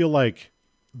I feel like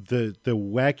the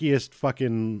wackiest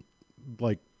fucking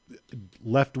like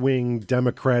left-wing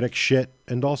Democratic shit,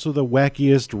 and also the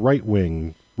wackiest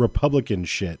right-wing Republican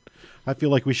shit. I feel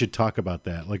like we should talk about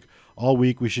that. Like all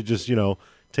week, we should just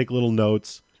take little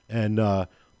notes, and we'll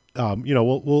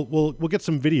get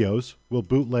some videos. We'll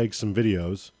bootleg some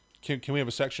videos. Can we have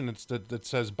a section that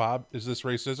says, Bob, is this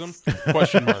racism?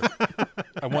 Question mark.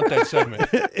 I want that segment.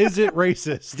 Is it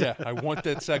racist? Yeah, I want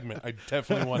that segment. I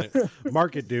definitely want it.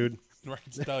 Mark it, dude. Right,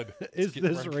 it's done. Is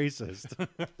this racist?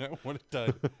 I want it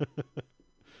done.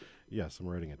 Yes, I'm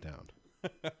writing it down.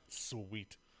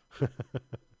 Sweet.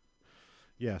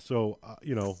 Yeah, so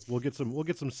we'll get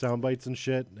some sound bites and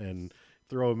shit, and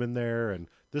throw them in there, and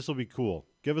this will be cool.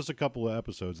 Give us a couple of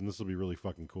episodes, and this will be really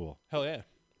fucking cool. Hell yeah.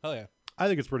 Hell yeah. I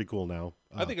think it's pretty cool now.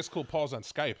 I think it's cool Paul's on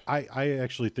Skype. I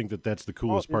actually think that's the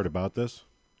coolest part about this.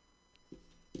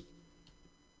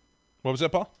 What was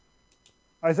that, Paul?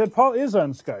 I said Paul is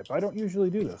on Skype. I don't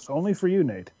usually do this. Only for you,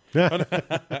 Nate.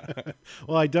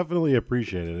 Well, I definitely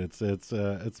appreciate it.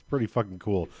 It's pretty fucking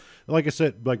cool. Like I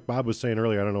said, like Bob was saying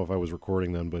earlier, I don't know if I was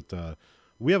recording them, but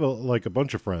we have a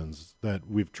bunch of friends that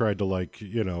we've tried to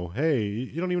hey,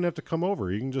 you don't even have to come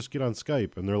over. You can just get on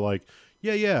Skype, and they're like,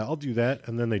 yeah, I'll do that,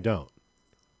 and then they don't.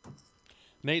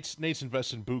 Nate's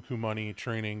invested buku money,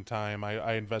 training time.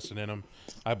 I invested in him.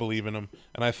 I believe in him,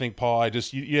 and I think Paul.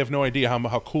 You have no idea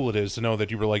how cool it is to know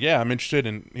that you were like, yeah, I'm interested,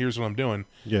 and here's what I'm doing.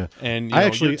 Yeah, and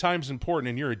your time's important,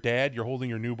 and you're a dad. You're holding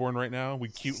your newborn right now. We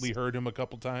cutely heard him a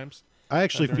couple times. I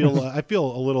actually feel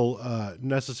a little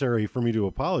necessary for me to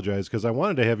apologize because I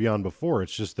wanted to have you on before.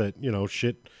 It's just that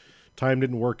time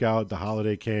didn't work out. The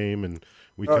holiday came, and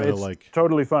we kind of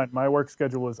totally fine. My work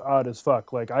schedule is odd as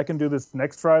fuck. Like I can do this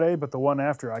next Friday, but the one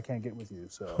after I can't get with you.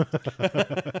 So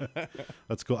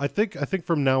that's cool. I think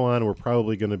from now on we're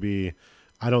probably going to be.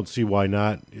 I don't see why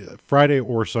not Friday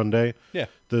or Sunday. Yeah.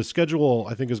 The schedule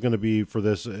I think is going to be for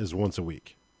this is once a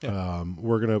week. Yeah.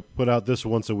 We're going to put out this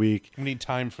once a week. We need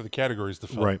time for the categories to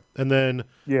fill. Right. And then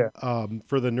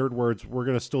for the Nerd Words, we're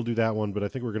going to still do that one, but I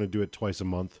think we're going to do it twice a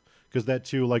month because that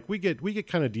too, like we get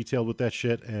kind of detailed with that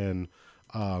shit. And,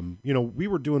 we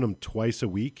were doing them twice a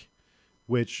week,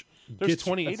 which there's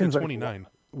 28 and 29.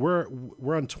 We're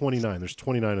on 29. There's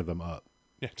 29 of them up.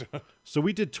 Yeah. So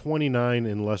we did 29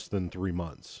 in less than 3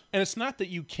 months. And it's not that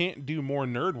you can't do more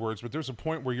Nerd Words, but there's a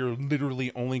point where you're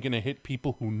literally only going to hit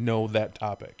people who know that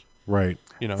topic. Right.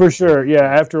 For sure. Yeah.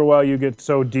 After a while, you get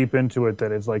so deep into it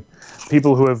that it's like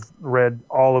people who have read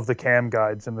all of the cam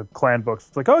guides and the clan books.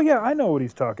 It's like, oh yeah, I know what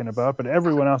he's talking about. But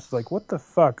everyone else is like, what the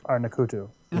fuck are Nakutu?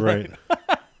 Right.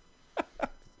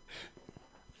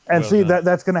 And see,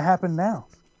 that's going to happen now.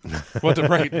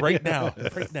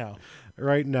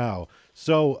 Right now.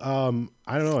 So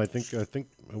I don't know. I think it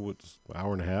was an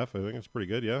hour and a half. I think it's pretty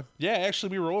good. Yeah. Yeah.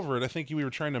 Actually, we were over it. I think we were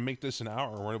trying to make this an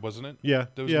hour, wasn't it? Yeah.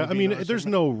 Yeah. I mean, there's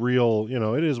no real.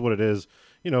 It is what it is.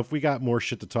 If we got more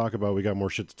shit to talk about, we got more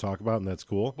shit to talk about, and that's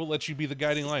cool. We'll let you be the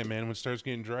guiding light, man. When it starts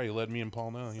getting dry, you let me and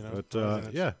Paul know.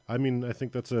 But yeah, I mean, I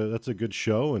think that's a good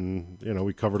show, and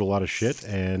we covered a lot of shit,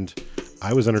 and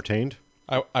I was entertained.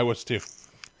 I was too.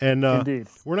 And Indeed.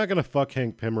 We're not going to fuck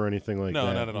Hank Pym or anything like that.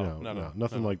 No, not at all. No,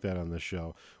 nothing like that on this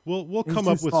show. We'll come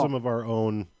up with some of our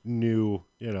own new,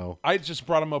 I just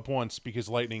brought him up once because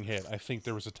lightning hit. I think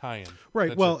there was a tie-in.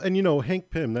 Right. And Hank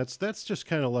Pym, that's just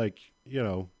kind of like,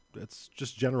 it's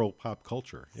just general pop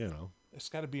culture, It's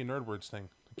got to be a Nerd Words thing.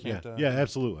 I can't, yeah,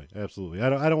 absolutely. I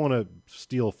don't want to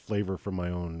steal flavor from my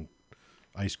own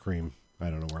ice cream. I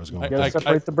don't know where I was going. You gotta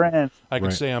separate the brand. I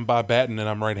could say I'm Bob Batten and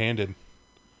I'm right-handed.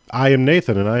 I am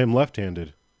Nathan and I am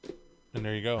left-handed. And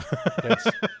there you go. That's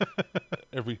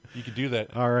you could do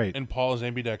that. All right. And Paul is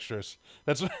ambidextrous.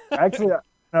 That's Actually,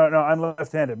 no, I'm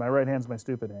left-handed. My right hand's my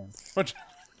stupid hand.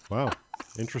 Wow.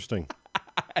 Interesting.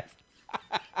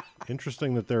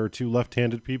 Interesting that there are two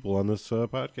left-handed people on this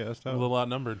podcast. A little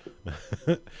outnumbered.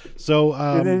 So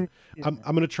I'm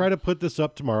going to try to put this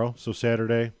up tomorrow. So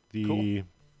Saturday, the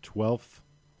 12th,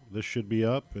 this should be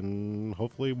up, and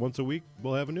hopefully once a week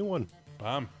we'll have a new one.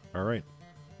 Bomb. All right.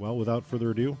 Well, without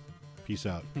further ado, peace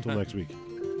out. Until next week.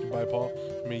 Goodbye, Paul.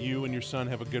 May you and your son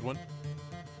have a good one.